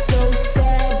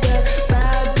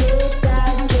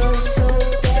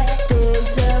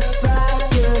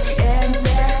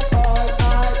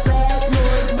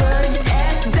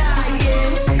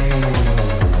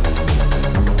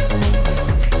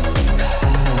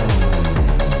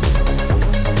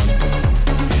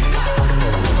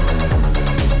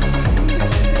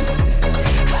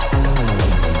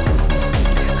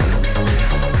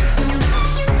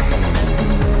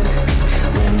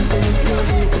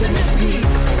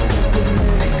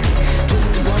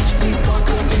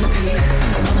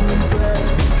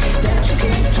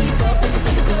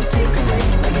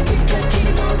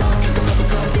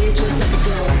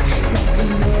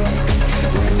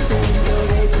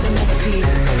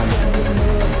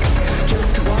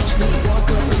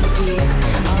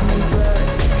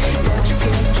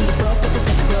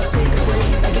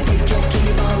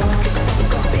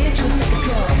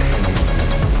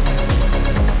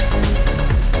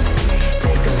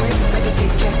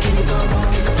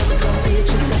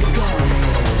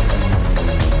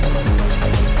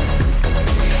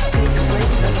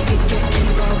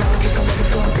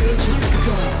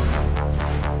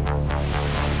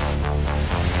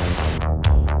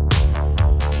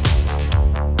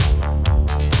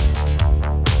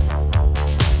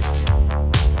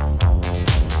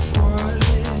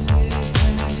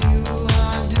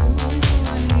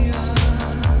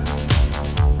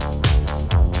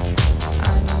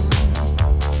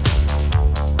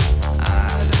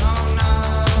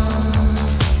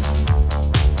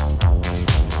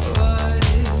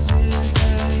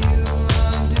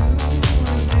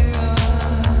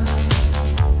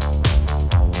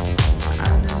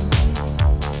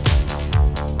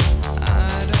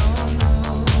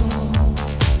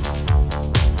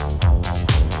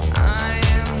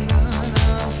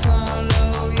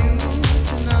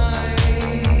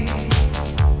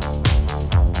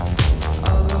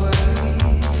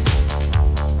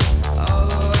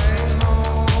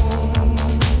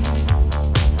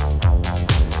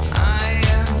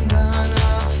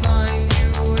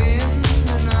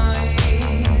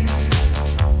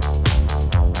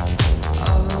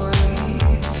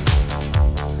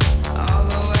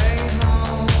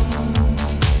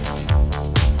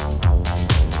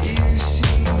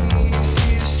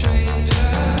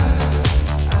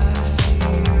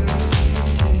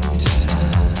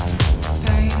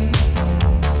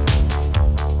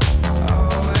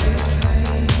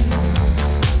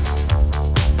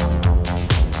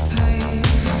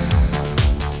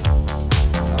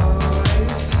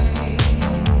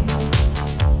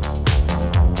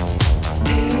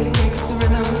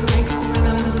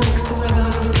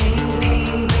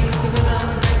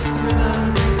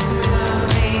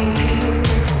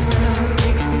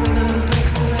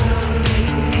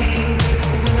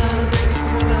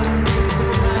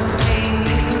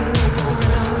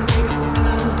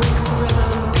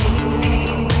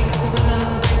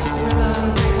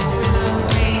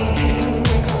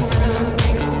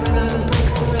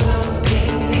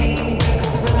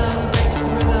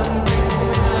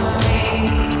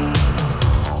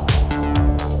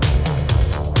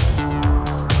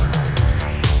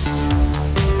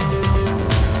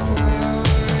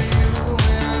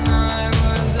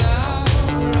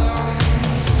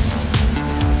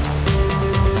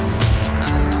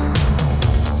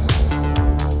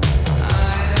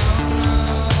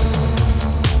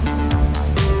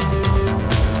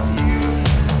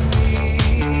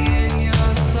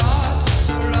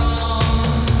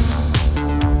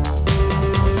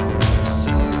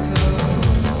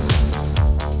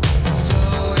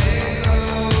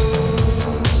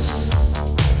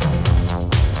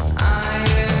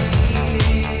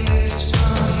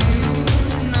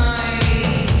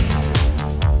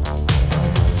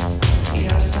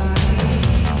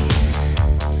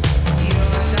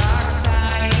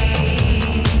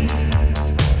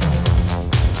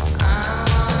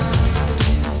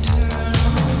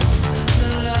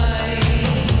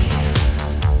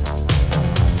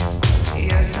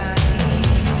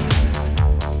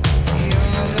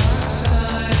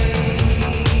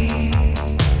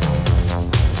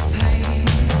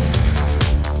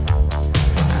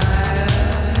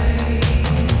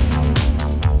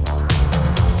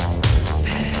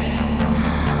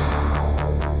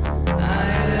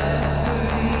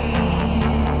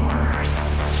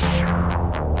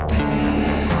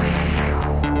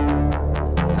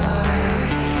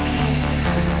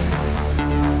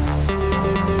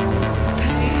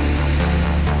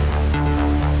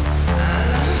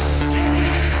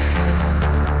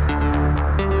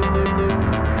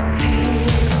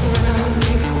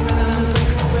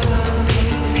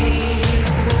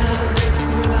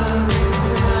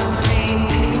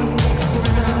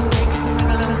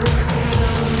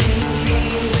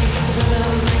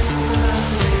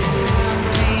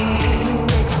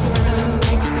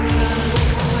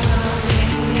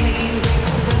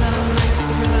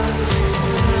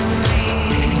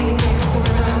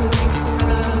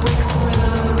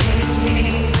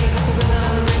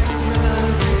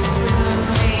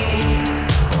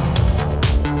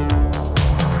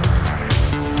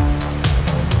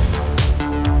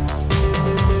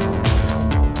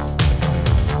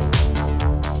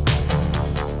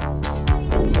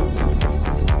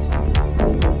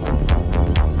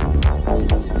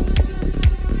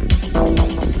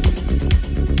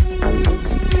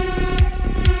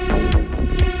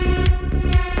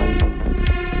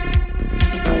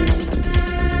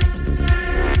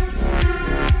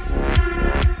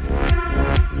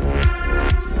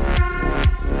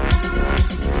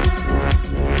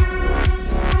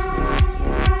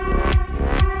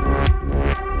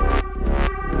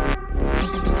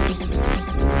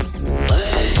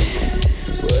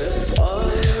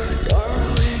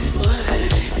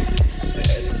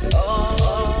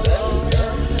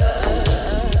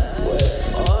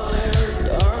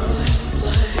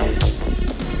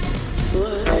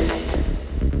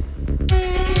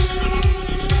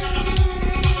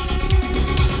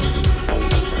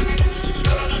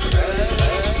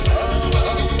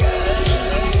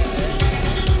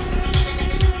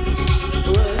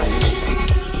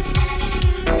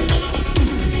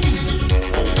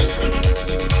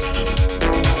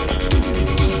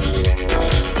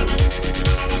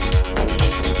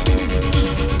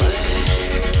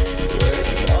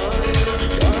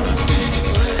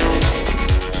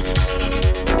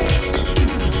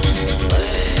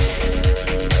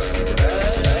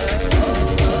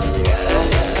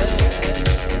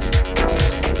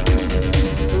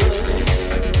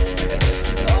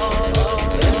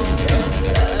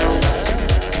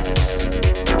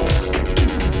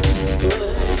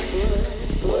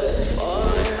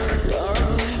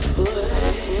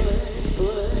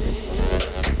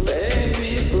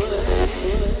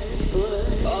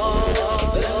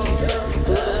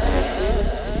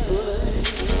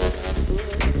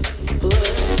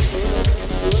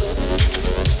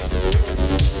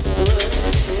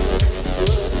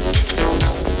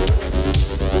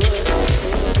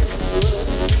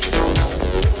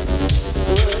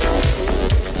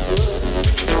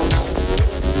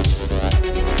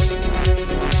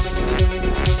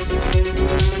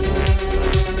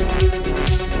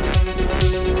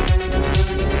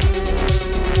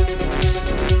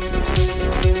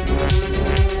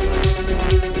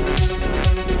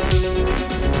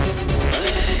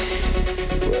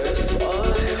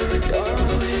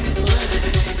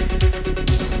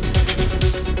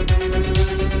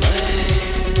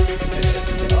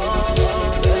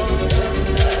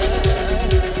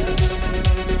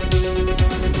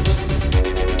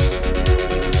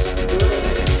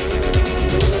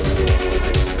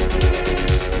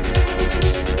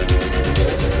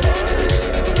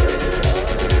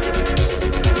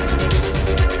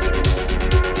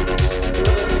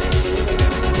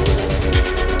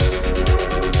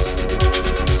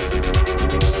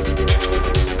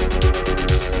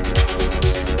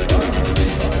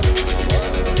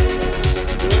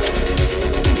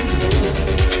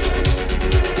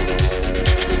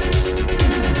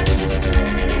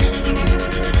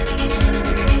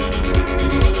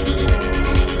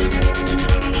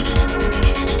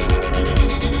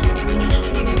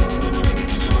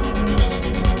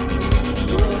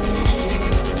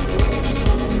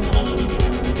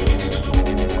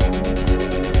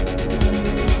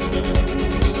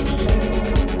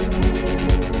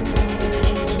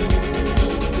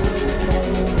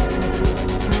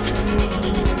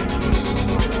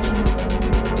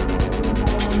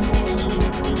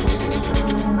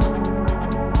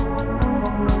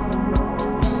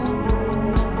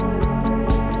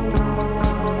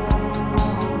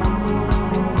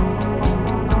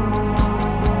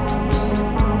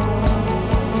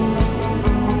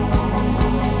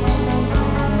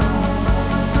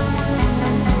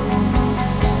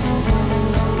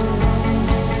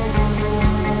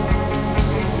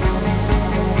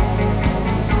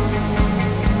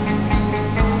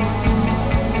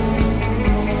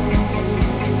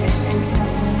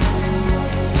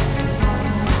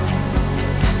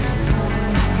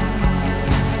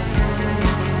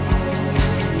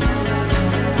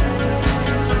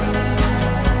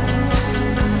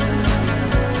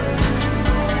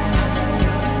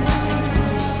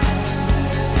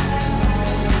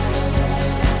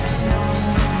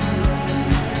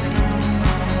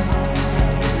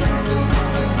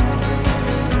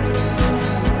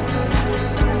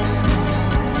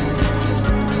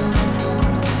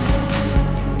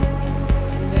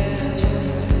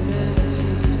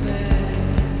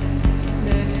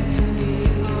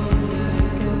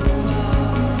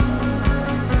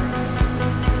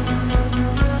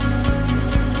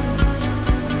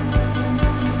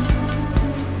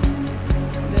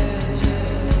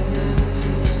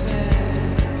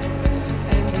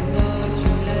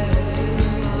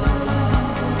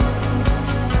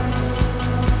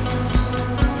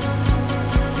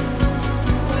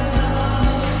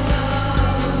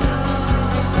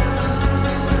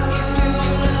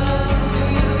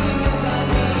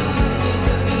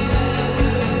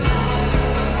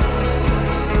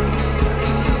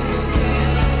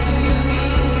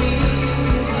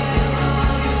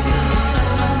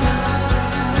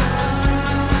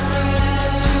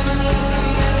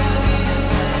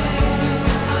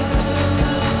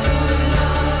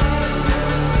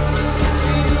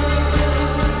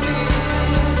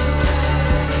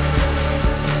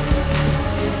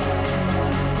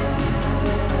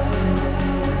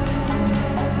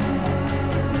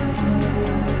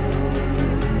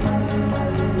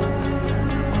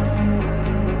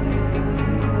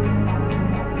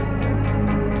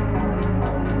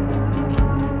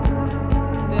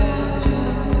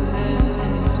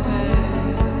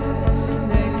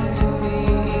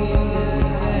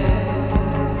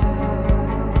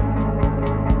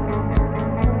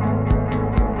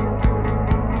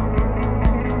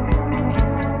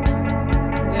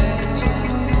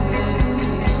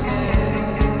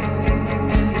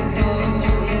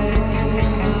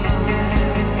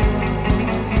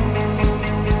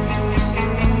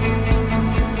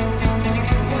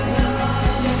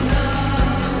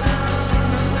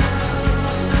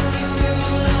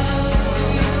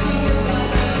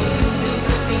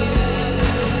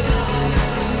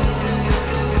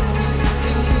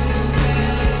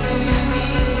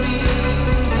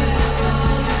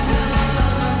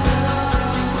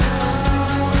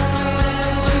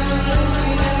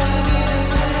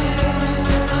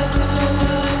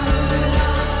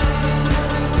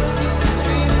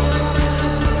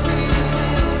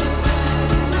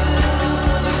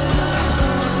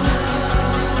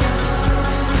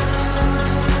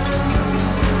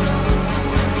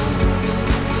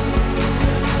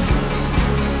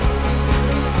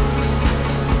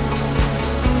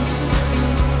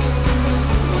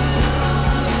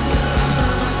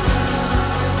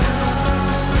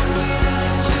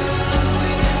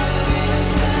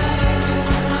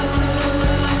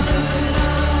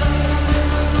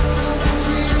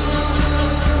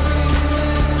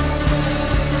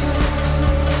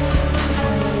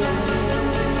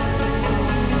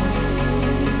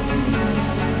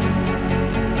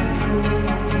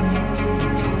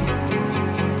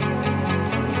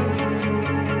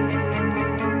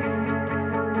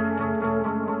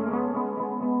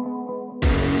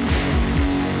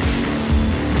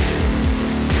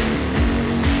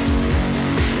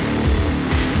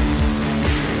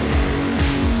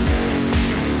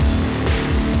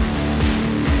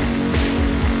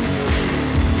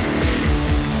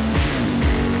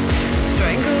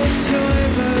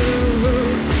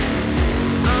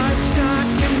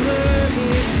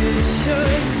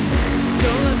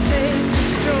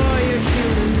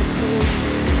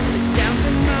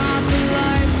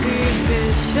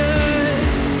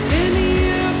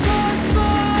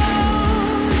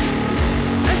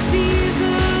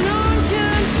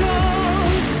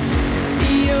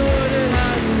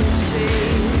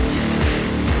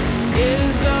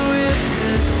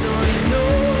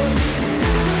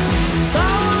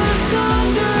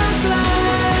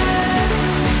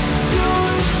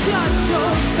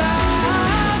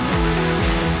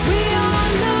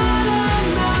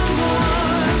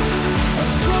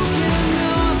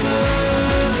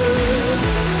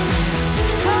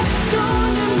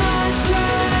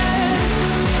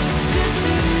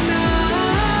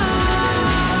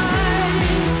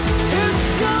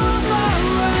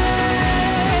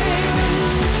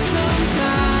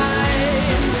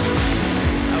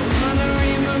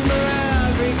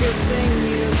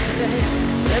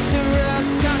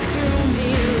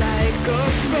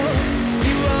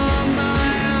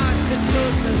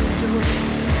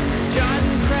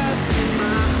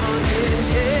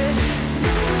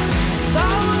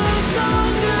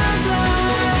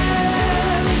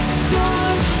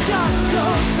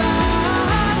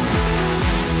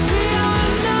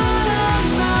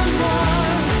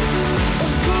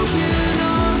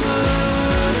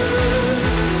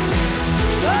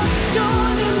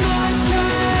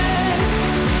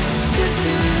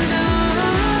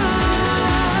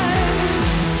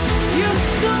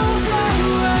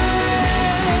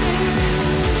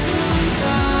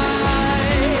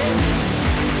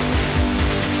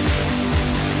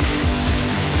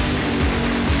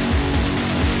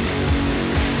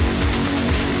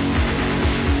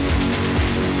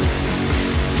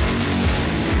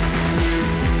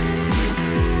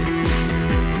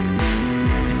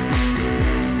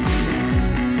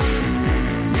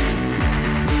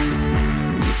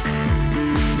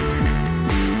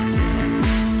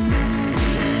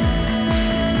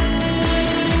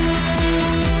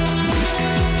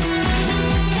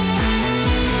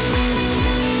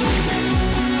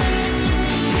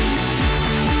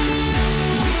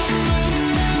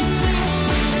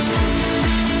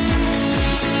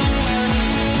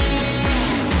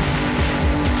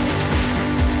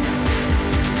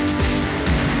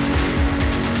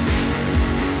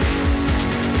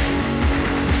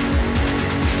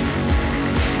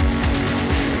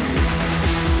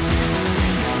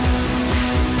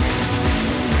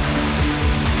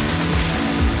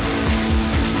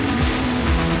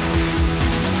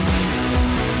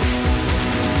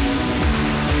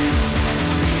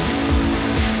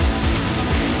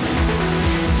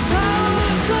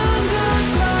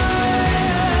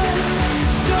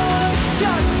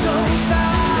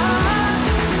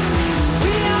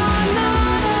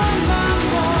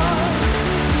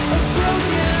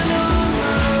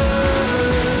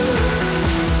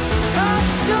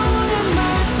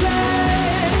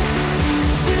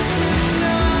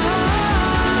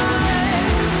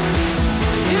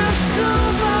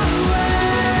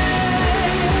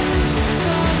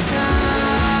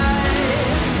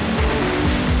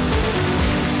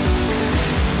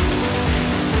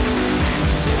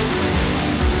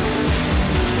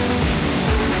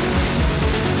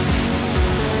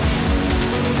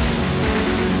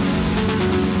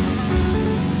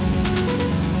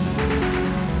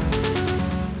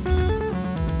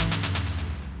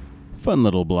Fun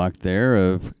little block there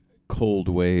of cold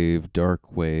wave,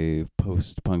 dark wave,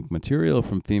 post-punk material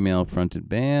from female-fronted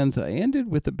bands. I ended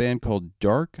with a band called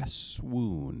Dark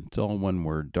Swoon. It's all one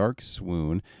word, Dark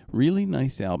Swoon. Really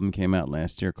nice album came out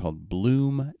last year called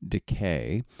Bloom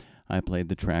Decay. I played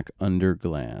the track Under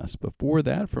Glass. Before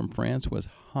that, from France, was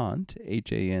Hante,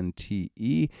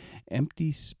 H-A-N-T-E.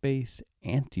 Empty Space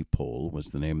Antipole was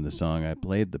the name of the song. I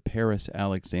played the Paris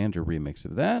Alexander remix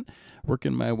of that.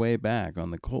 Working my way back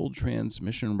on the Cold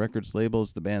Transmission Records label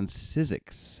is the band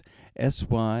Syzyx.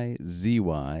 S-Y-Z-Y-G-Y-X.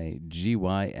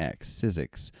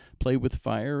 Syzyx. Play with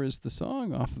Fire is the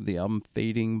song off of the album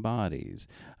Fading Bodies.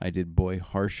 I did Boy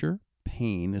Harsher.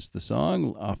 Pain is the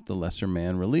song off the Lesser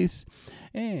Man release.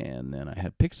 And then I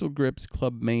had Pixel Grips,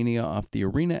 Club Mania off the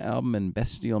Arena album, and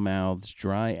Bestial Mouths,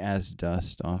 Dry as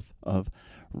Dust off of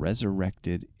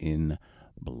Resurrected in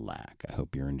Black. I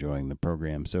hope you're enjoying the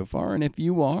program so far, and if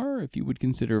you would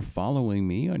consider following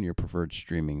me on your preferred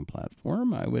streaming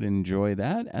platform, I would enjoy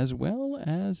that, as well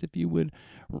as if you would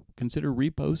consider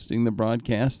reposting the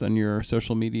broadcast on your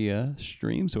social media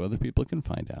stream so other people can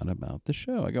find out about the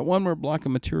show. I got one more block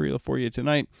of material for you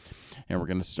tonight, and we're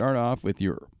going to start off with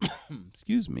your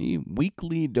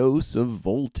weekly dose of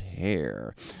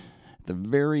Voltaire. At the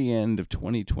very end of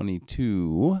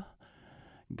 2022,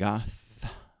 goth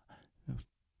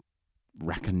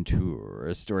raconteur,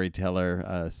 a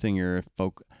storyteller, singer,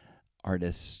 folk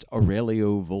artist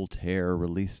Aurelio Voltaire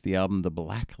released the album The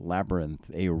Black Labyrinth,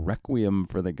 a requiem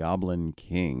for the Goblin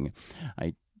King.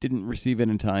 I didn't receive it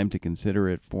in time to consider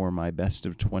it for my best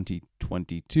of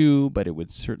 2022, but it would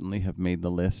certainly have made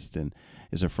the list and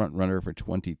is a front runner for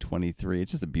 2023.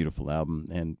 It's just a beautiful album,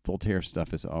 and Voltaire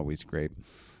stuff is always great.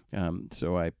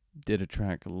 So I did a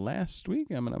track last week.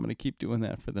 I'm going to keep doing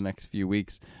that for the next few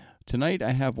weeks. Tonight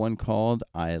I have one called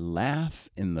I Laugh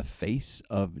in the Face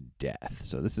of Death.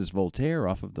 So this is Voltaire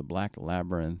off of The Black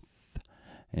Labyrinth.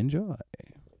 Enjoy.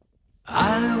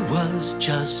 I was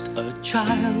just a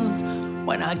child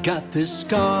when I got this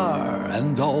scar,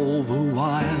 and all the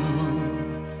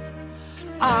while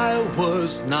I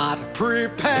was not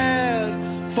prepared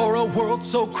for a world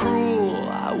so cruel.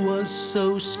 I was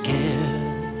so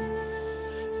scared.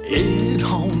 It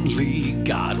only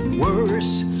got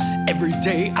worse. Every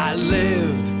day I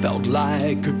lived felt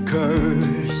like a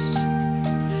curse.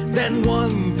 Then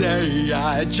one day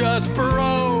I just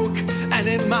broke, and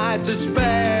in my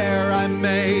despair I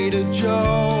made a joke.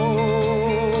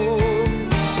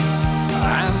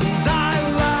 And I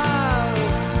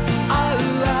laughed, I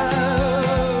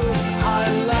laughed, I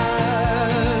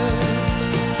laughed.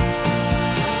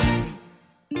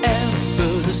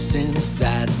 Ever since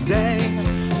that day,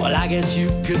 well, I guess you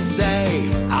could say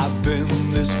I've been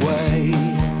this way.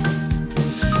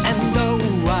 And though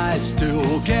I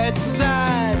still get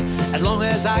sad, as long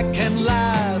as I can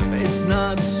laugh, it's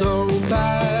not so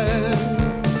bad.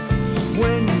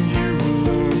 When you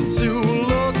learn to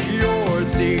look your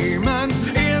demons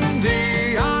in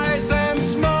the eyes and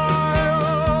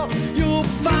smile, you'll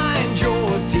find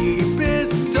your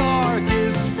deepest,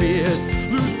 darkest fears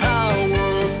lose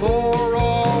power for a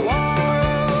while.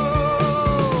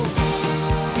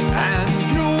 And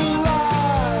you'll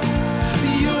laugh,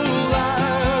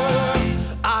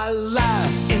 I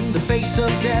laugh in the face of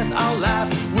death. I'll laugh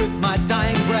with my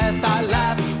dying breath. I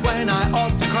laugh when I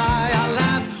ought to cry. I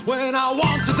laugh when I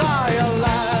want to die. I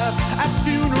laugh at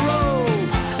funerals,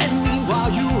 and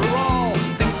meanwhile you are all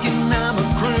thinking I'm a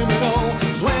criminal.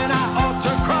 'Cause when I ought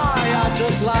to cry, I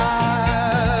just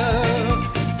laugh.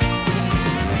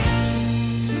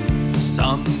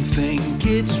 Some think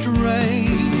it's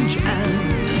strange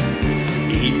and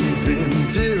even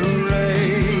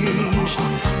deranged,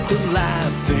 but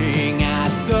laughing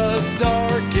at the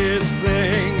darkest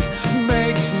things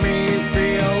makes me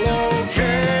feel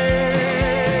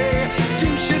okay.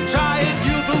 You should try it,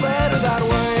 you'll feel better that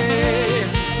way.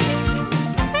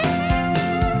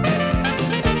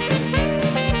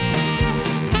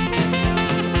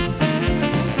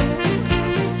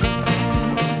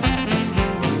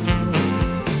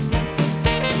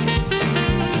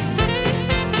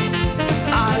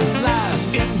 I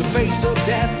laugh in the face of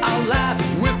death. I laugh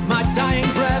with my dying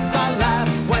breath. I laugh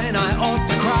when I ought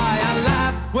to cry. I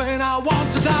laugh when I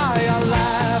want to die. I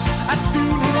laugh at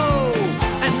funerals,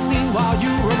 and meanwhile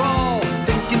you are all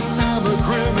thinking I'm a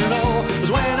criminal.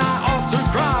 'Cause when I ought to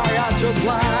cry, I just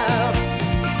laugh.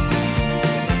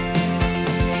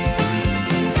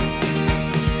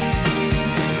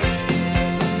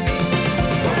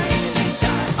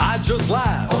 I just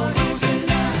laugh.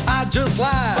 I just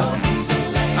laugh.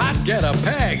 I'd get a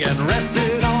peg and rest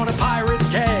it on a pirate's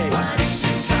keg.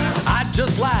 I'd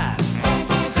just laugh.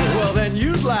 Well, then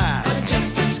you'd laugh.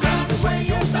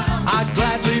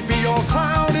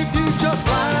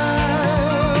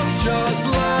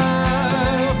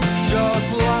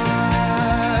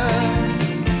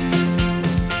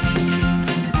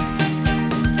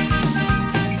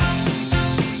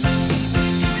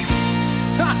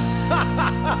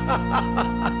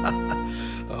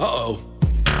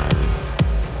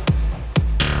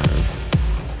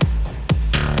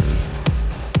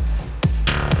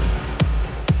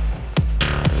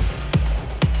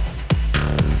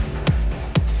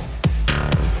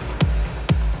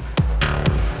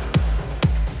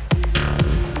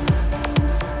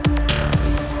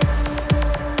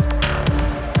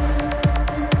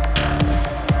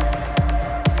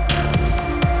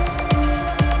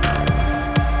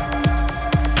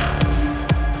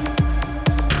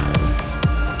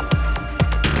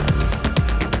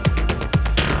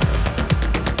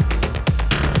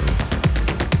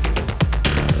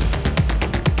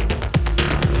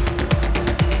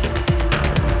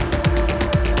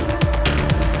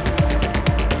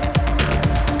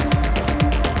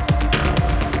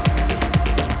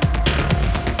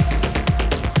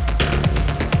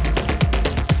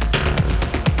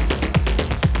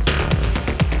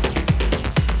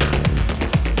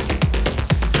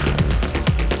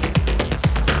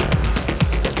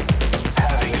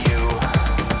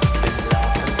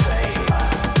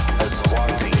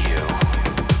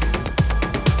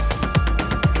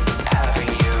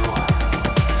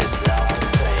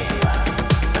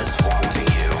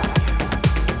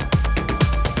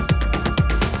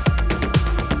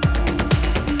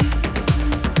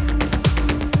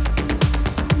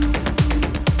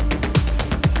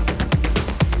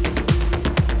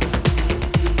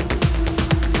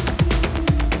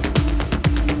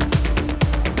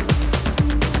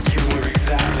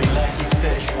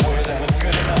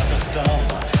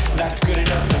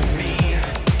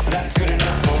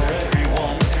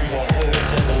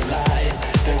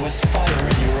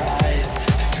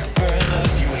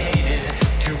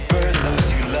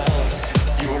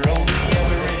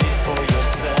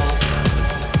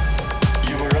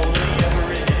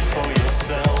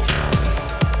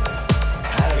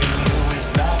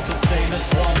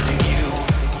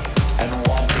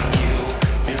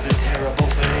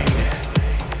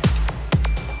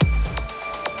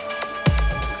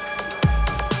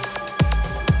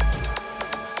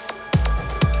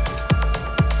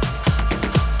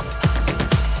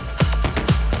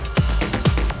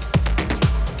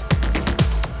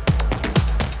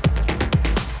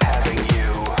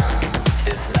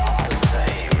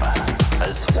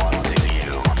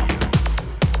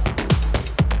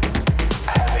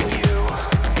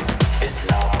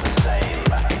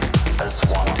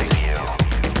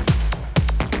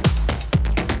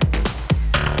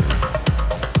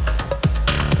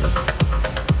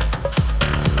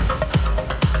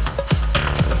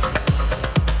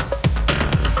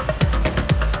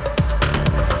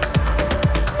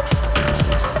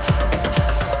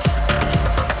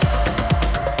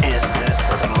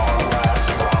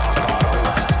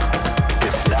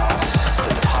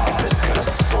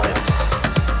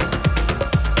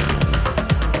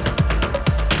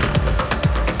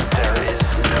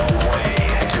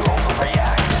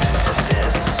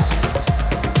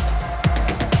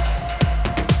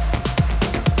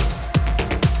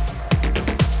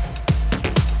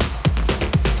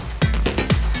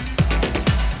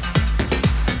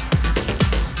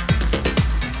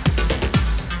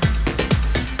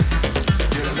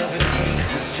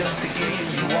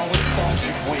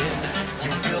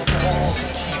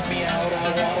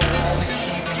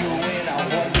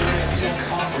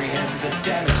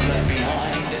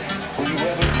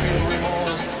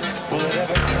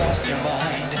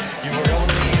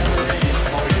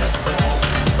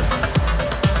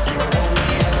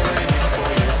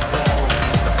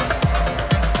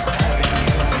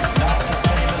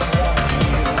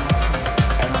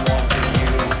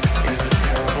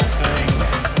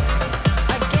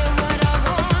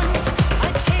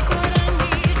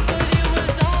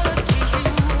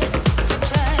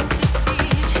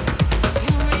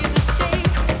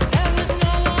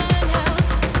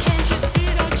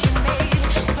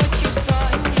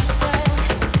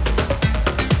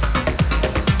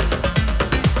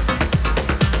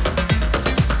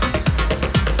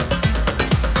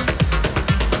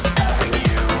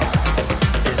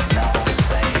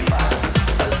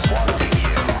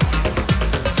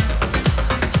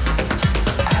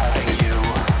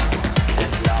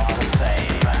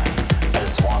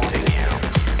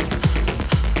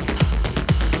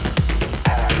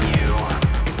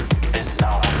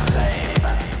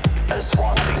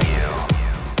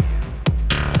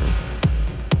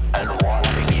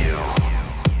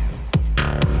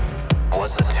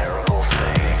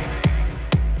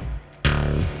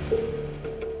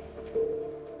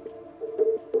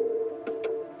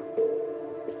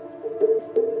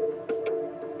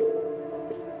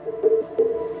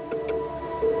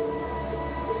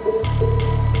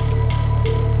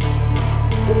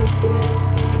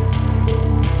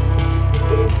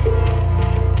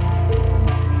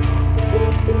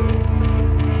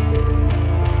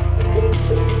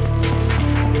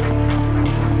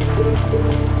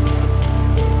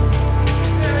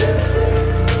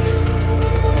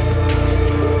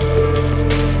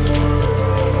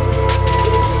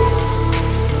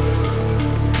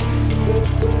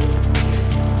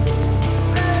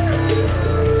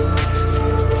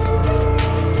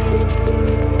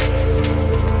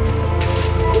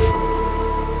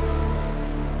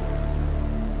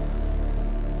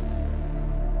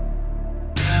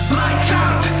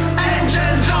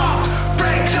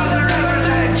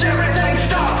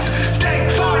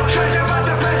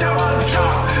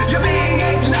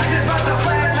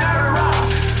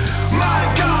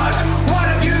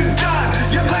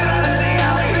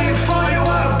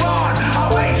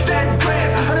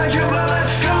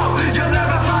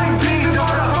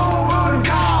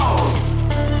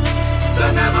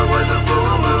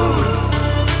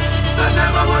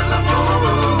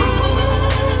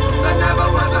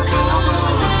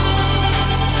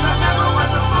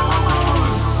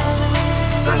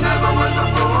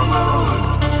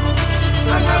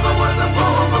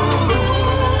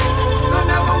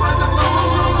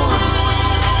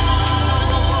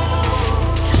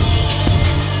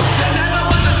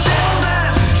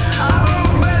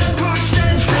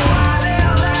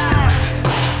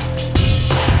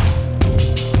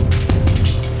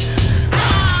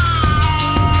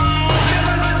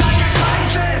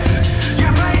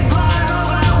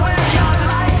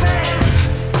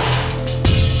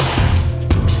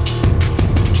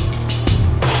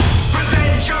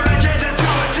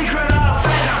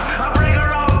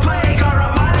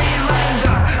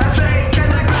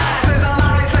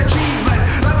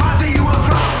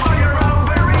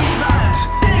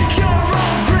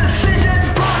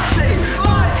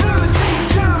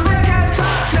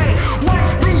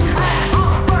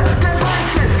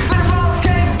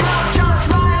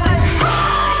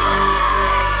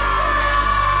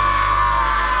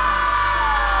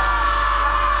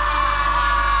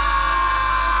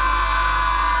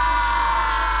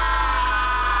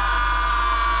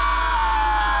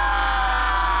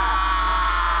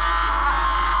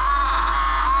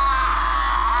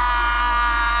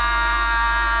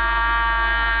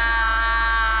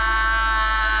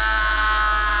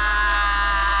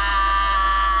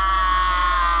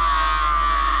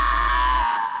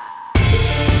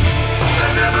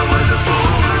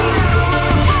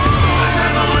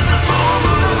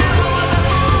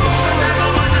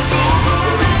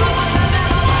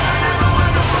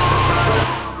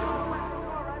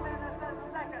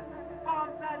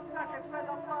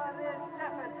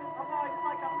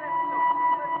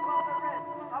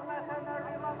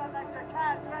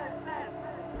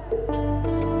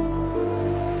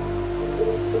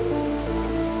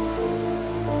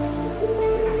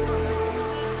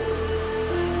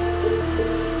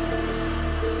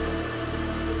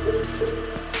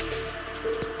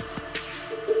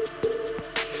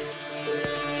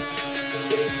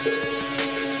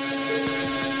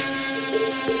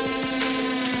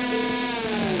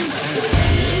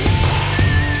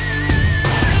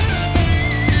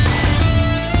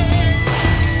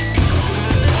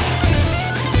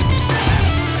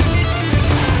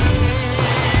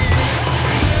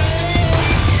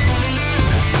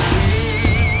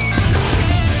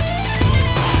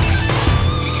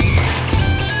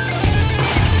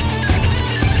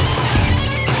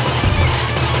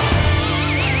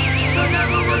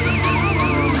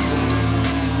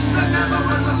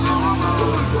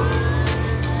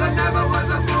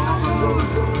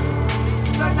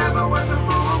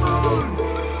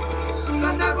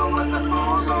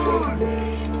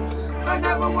 There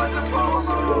never was a full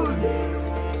moon.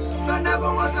 There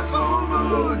never was a full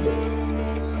moon.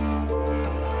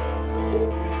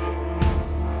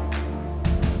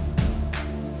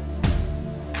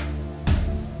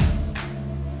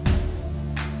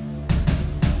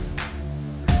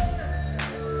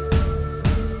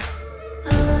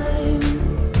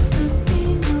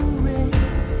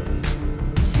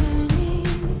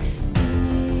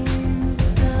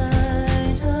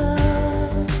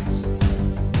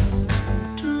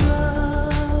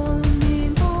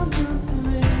 Drowning on the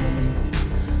breeze.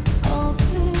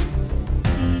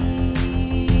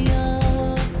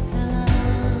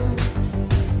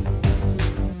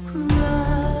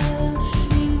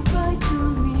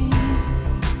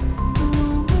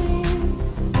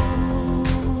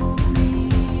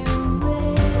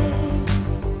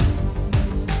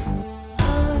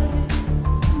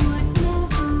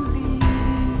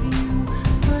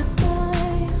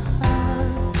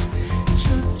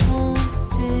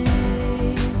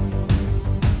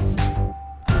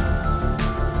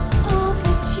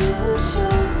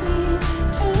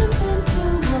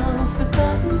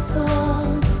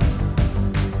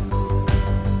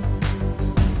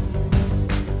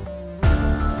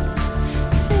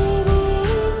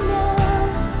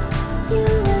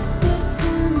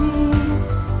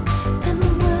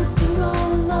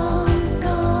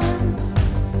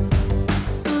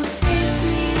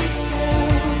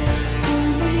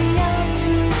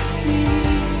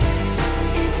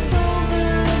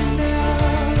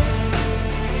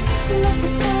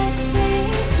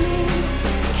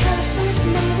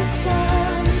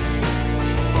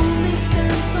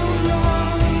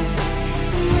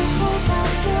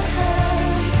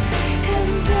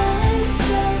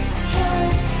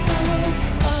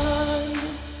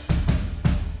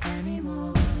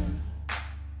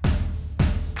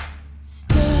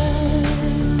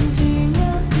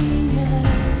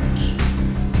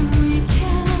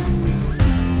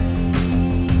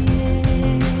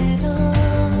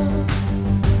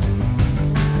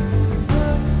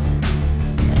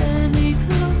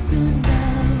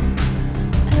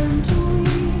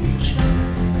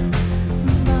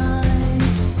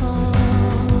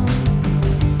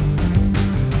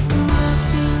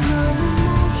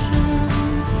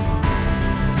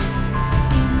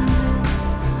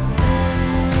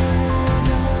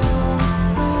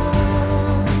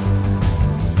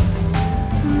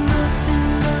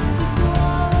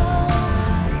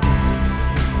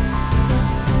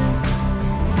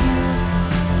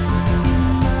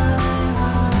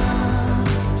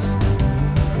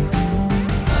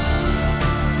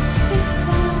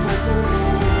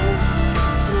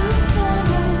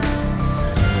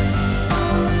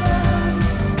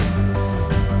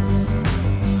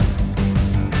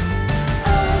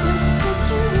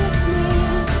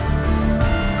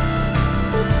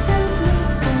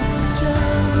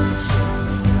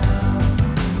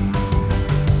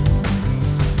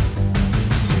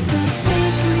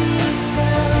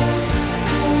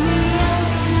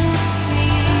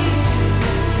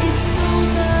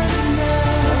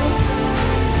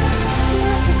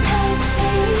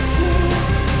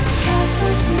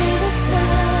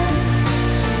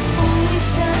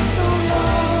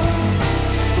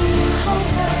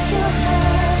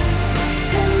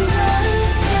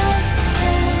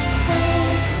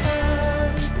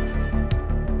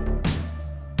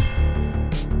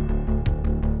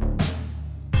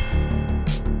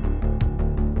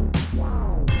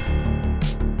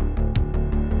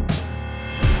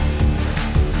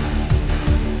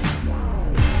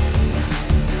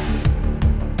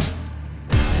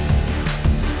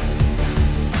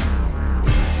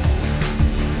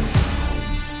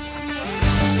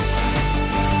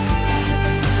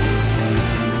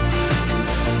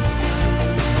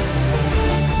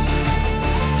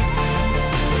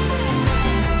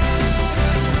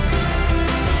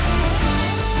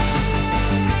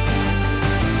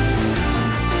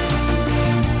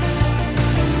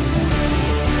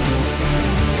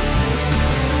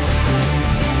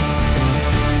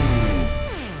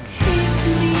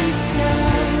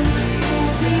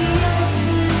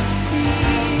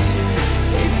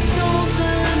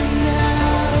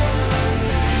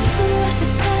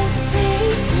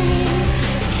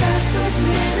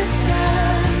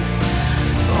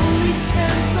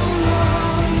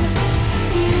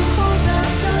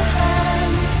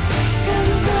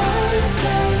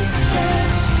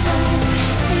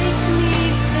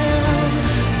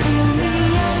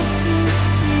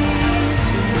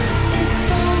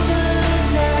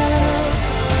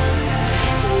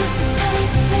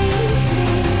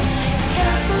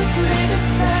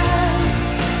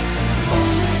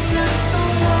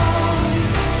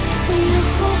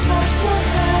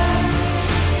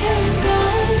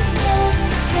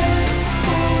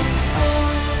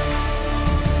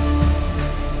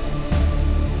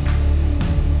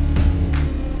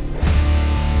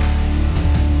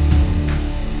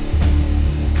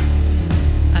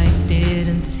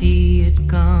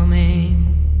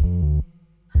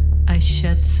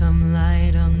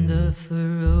 under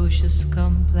ferocious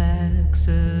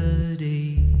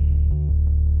complexity.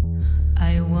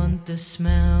 I want the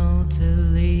smell to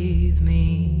leave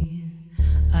me.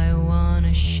 I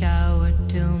wanna shower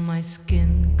till my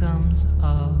skin comes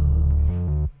off.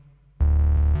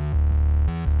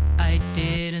 I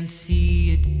didn't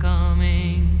see it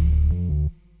coming.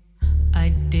 I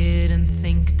didn't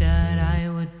think that I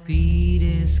would be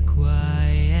this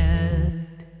quiet.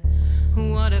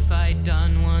 What if I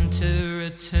don't want to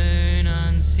return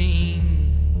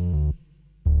unseen?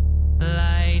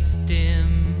 Lights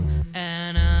dim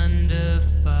and undefined.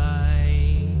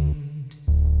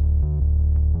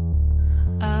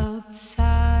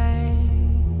 Outside,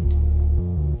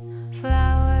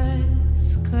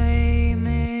 flowers claim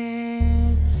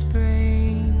it's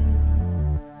spring.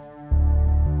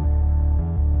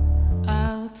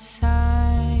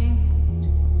 Outside,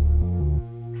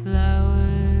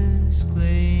 flowers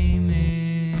claim it's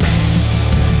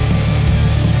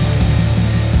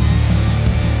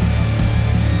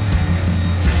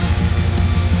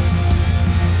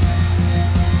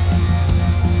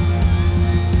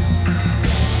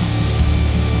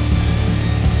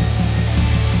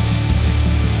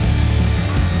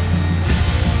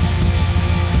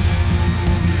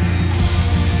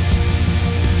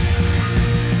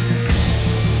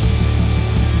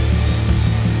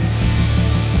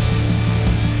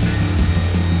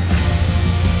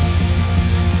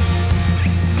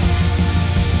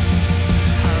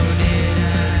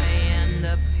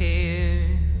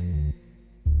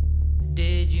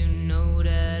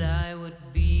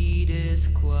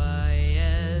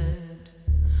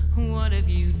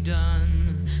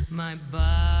my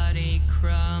body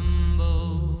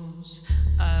crumbles.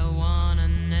 I wanna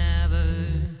never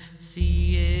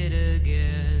see it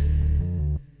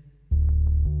again.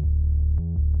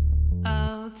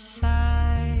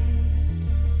 Outside,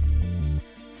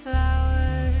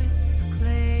 flowers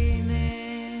claim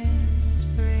it's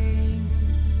spring.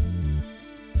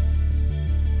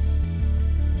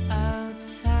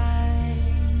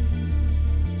 Outside,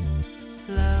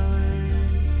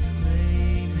 flowers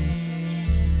claim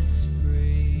it's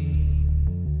spring.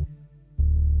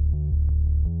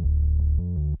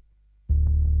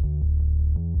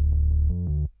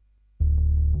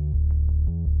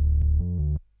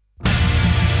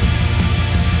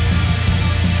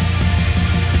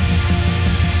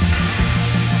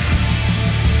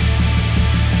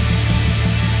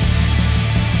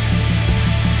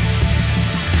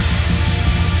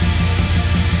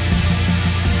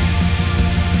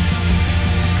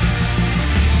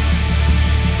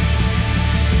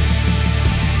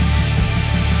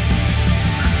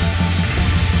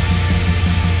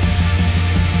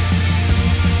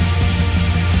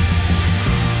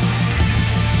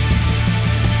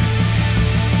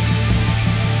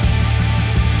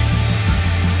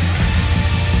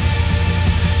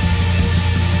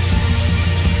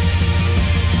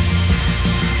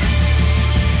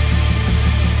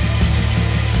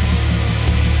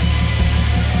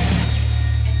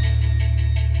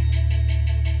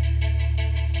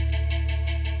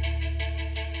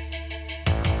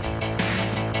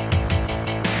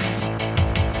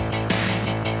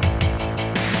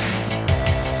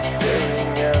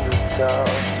 Staring at the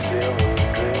stars filled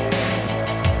with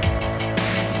dreams.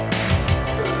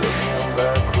 Looking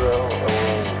back where I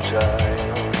was a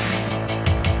child.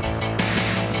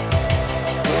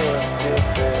 Do I still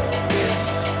feel this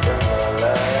in my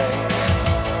life?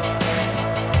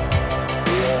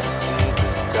 Do I see the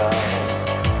stars?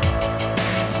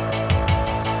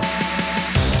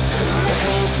 Let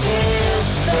me see the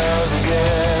stars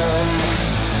again.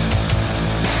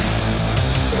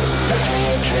 Let me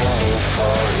dream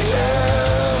before the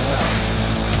end.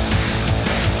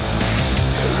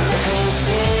 Let me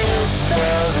see the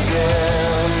stars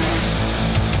again.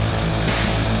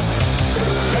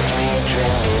 Let me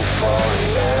dream before the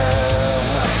end.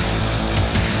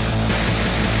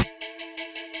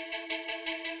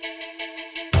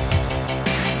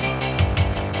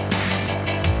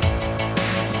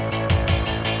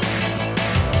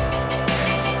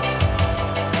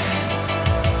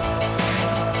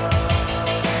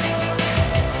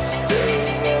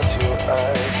 Staring at your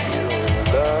eyes, feeling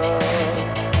love.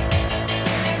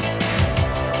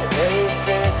 And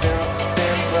everything seems so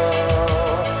simple.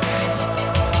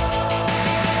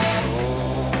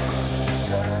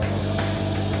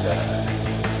 Time,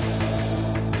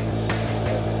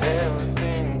 and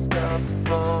everything stopped to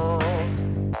fall.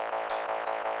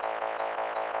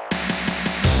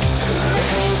 Let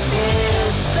me see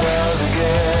the stars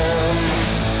again.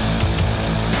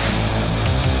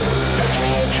 Let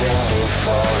me dream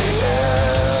before the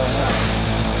end.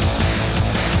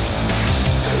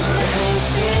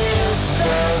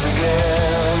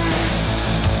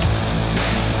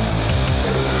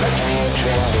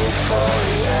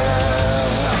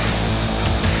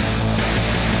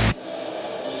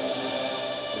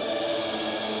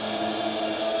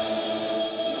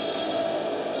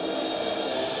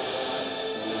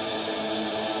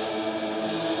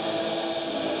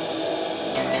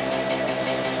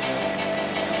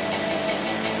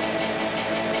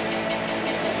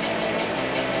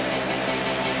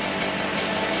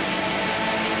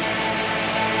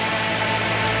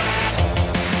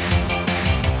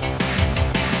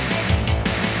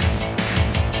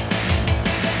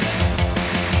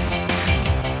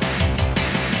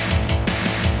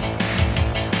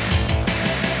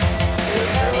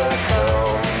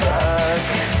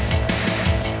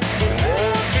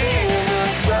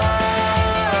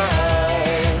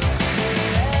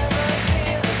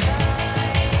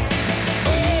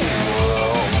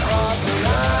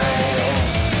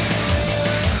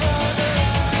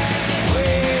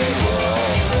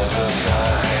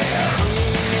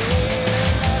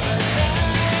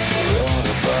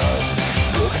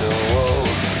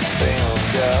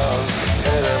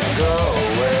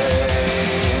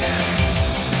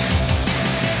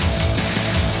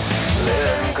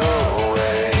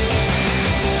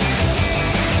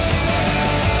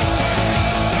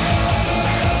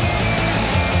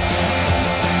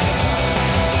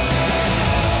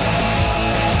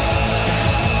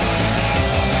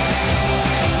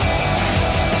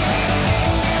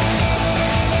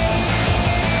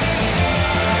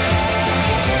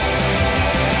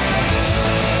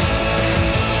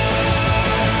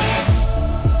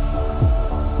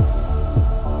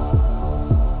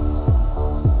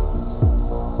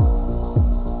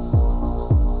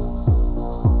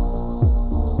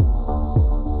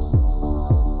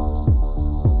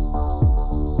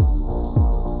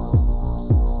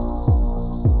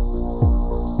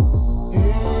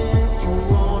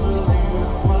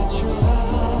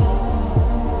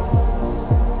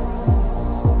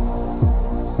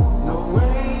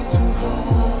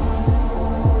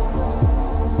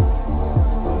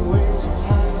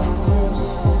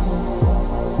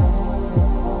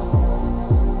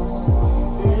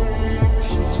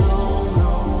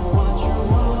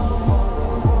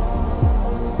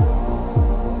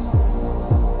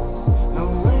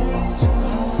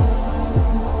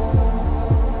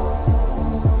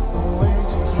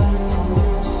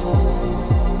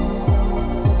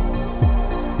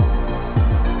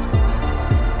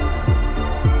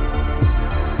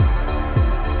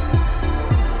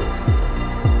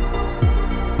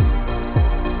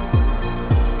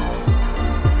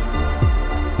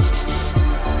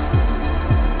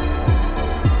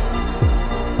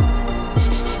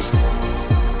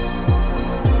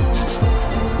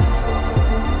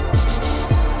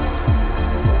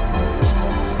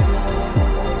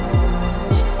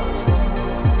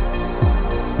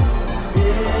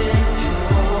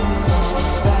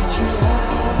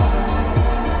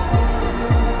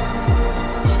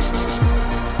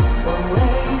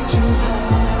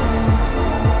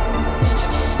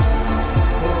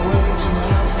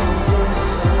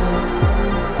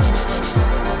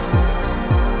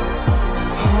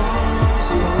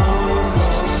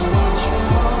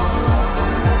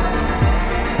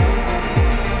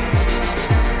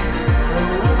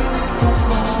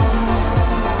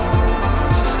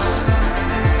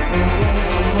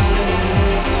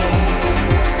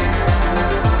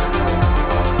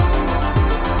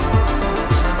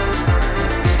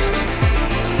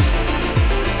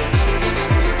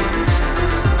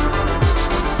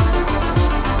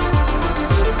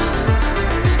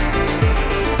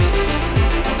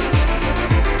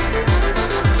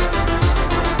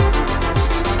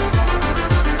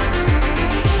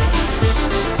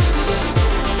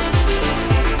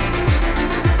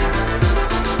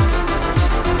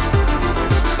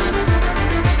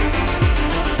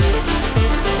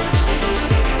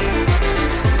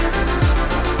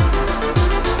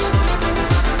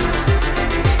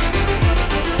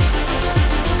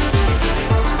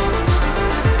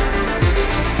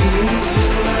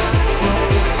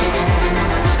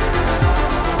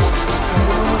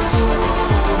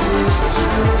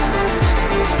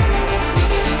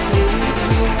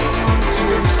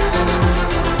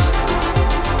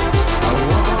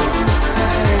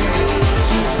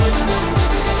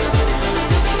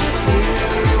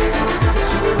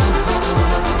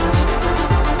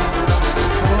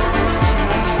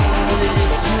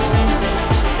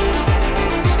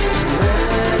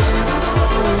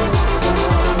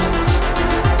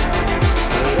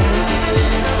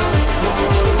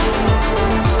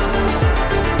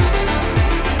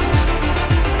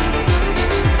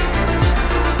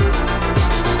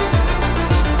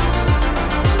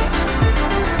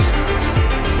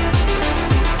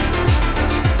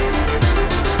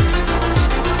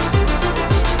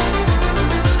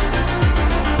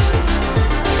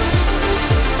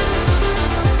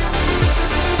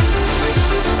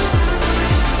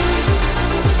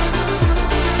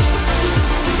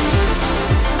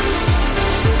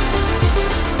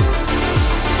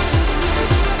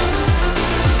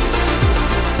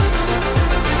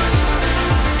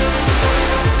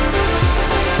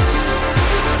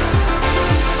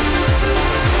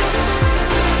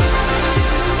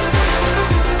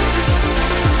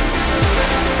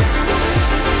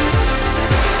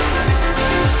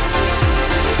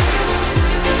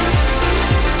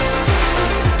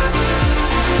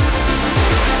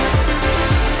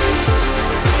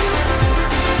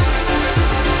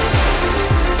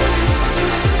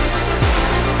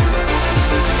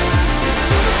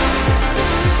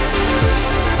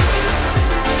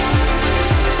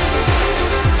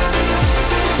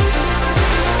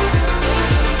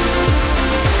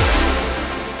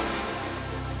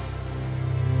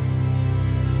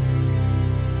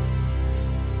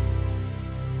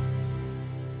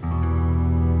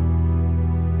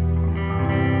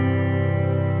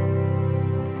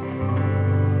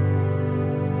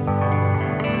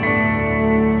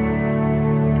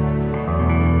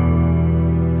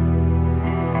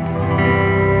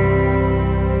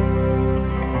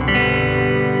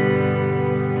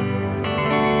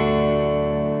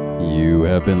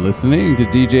 have been listening to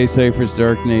DJ Cypher's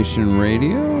Dark Nation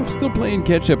Radio. I'm still playing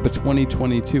catch-up of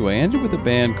 2022. I ended with a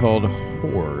band called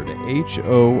Horde,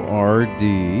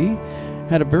 H-O-R-D.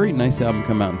 Had a very nice album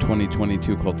come out in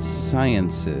 2022 called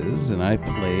Sciences, and I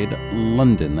played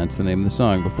London. That's the name of the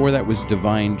song. Before that was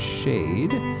Divine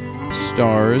Shade.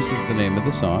 Stars is the name of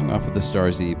the song off of the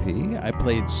Stars EP. I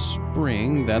played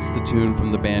Spring. That's the tune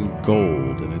from the band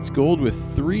Gold, and it's Gold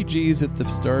with 3 G's at the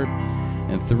start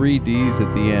and 3 D's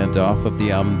at the end off of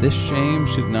the album This Shame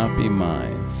Should Not Be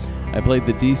Mine. I played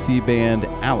the DC band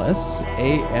Alice,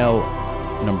 A-L-1-C-E,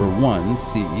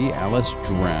 Alice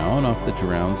Drown off the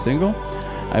Drown single.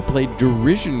 I played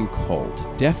Derision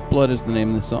Cult. Deaf Blood is the name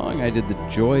of the song. I did the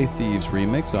Joy Thieves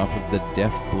remix off of the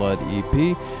Deaf Blood EP.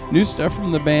 New stuff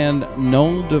from the band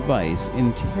Null Device.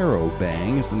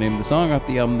 Interrobang is the name of the song off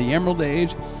the album The Emerald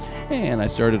Age. And I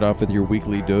started off with your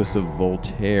weekly dose of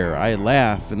Voltaire. I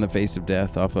Laugh in the Face of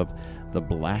Death off of the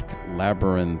Black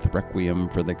Labyrinth Requiem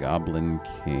for the Goblin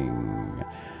King.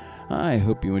 I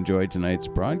hope you enjoyed tonight's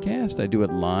broadcast. I do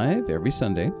it live every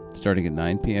Sunday, starting at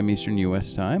 9 p.m. Eastern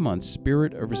U.S. time on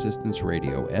Spirit of Resistance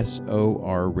Radio,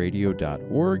 sorradio.org,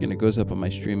 and it goes up on my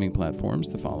streaming platforms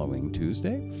the following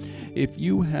Tuesday. If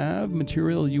you have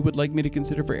material you would like me to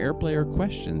consider for airplay or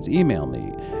questions, email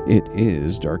me. It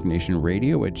is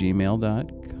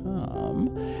darknationradio@gmail.com.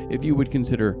 If you would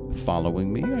consider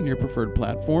following me on your preferred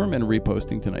platform and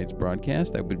reposting tonight's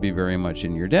broadcast, that would be very much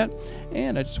in your debt.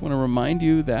 And I just want to remind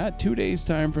you that 2 days'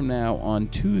 time from now, on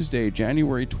Tuesday,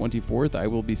 January 24th, I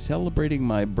will be celebrating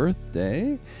my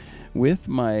birthday with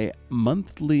my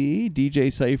monthly DJ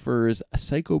Cypher's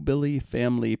Psychobilly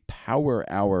Family Power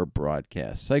Hour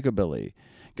broadcast. Psychobilly,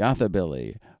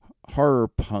 Gothabilly, horror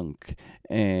punk,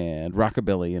 and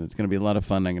rockabilly, and it's going to be a lot of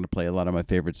fun. I'm going to play a lot of my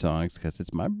favorite songs because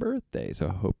it's my birthday, so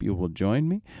I hope you will join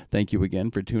me. Thank you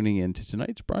again for tuning in to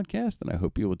tonight's broadcast, and I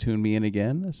hope you will tune me in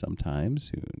again sometime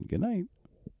soon. Good night.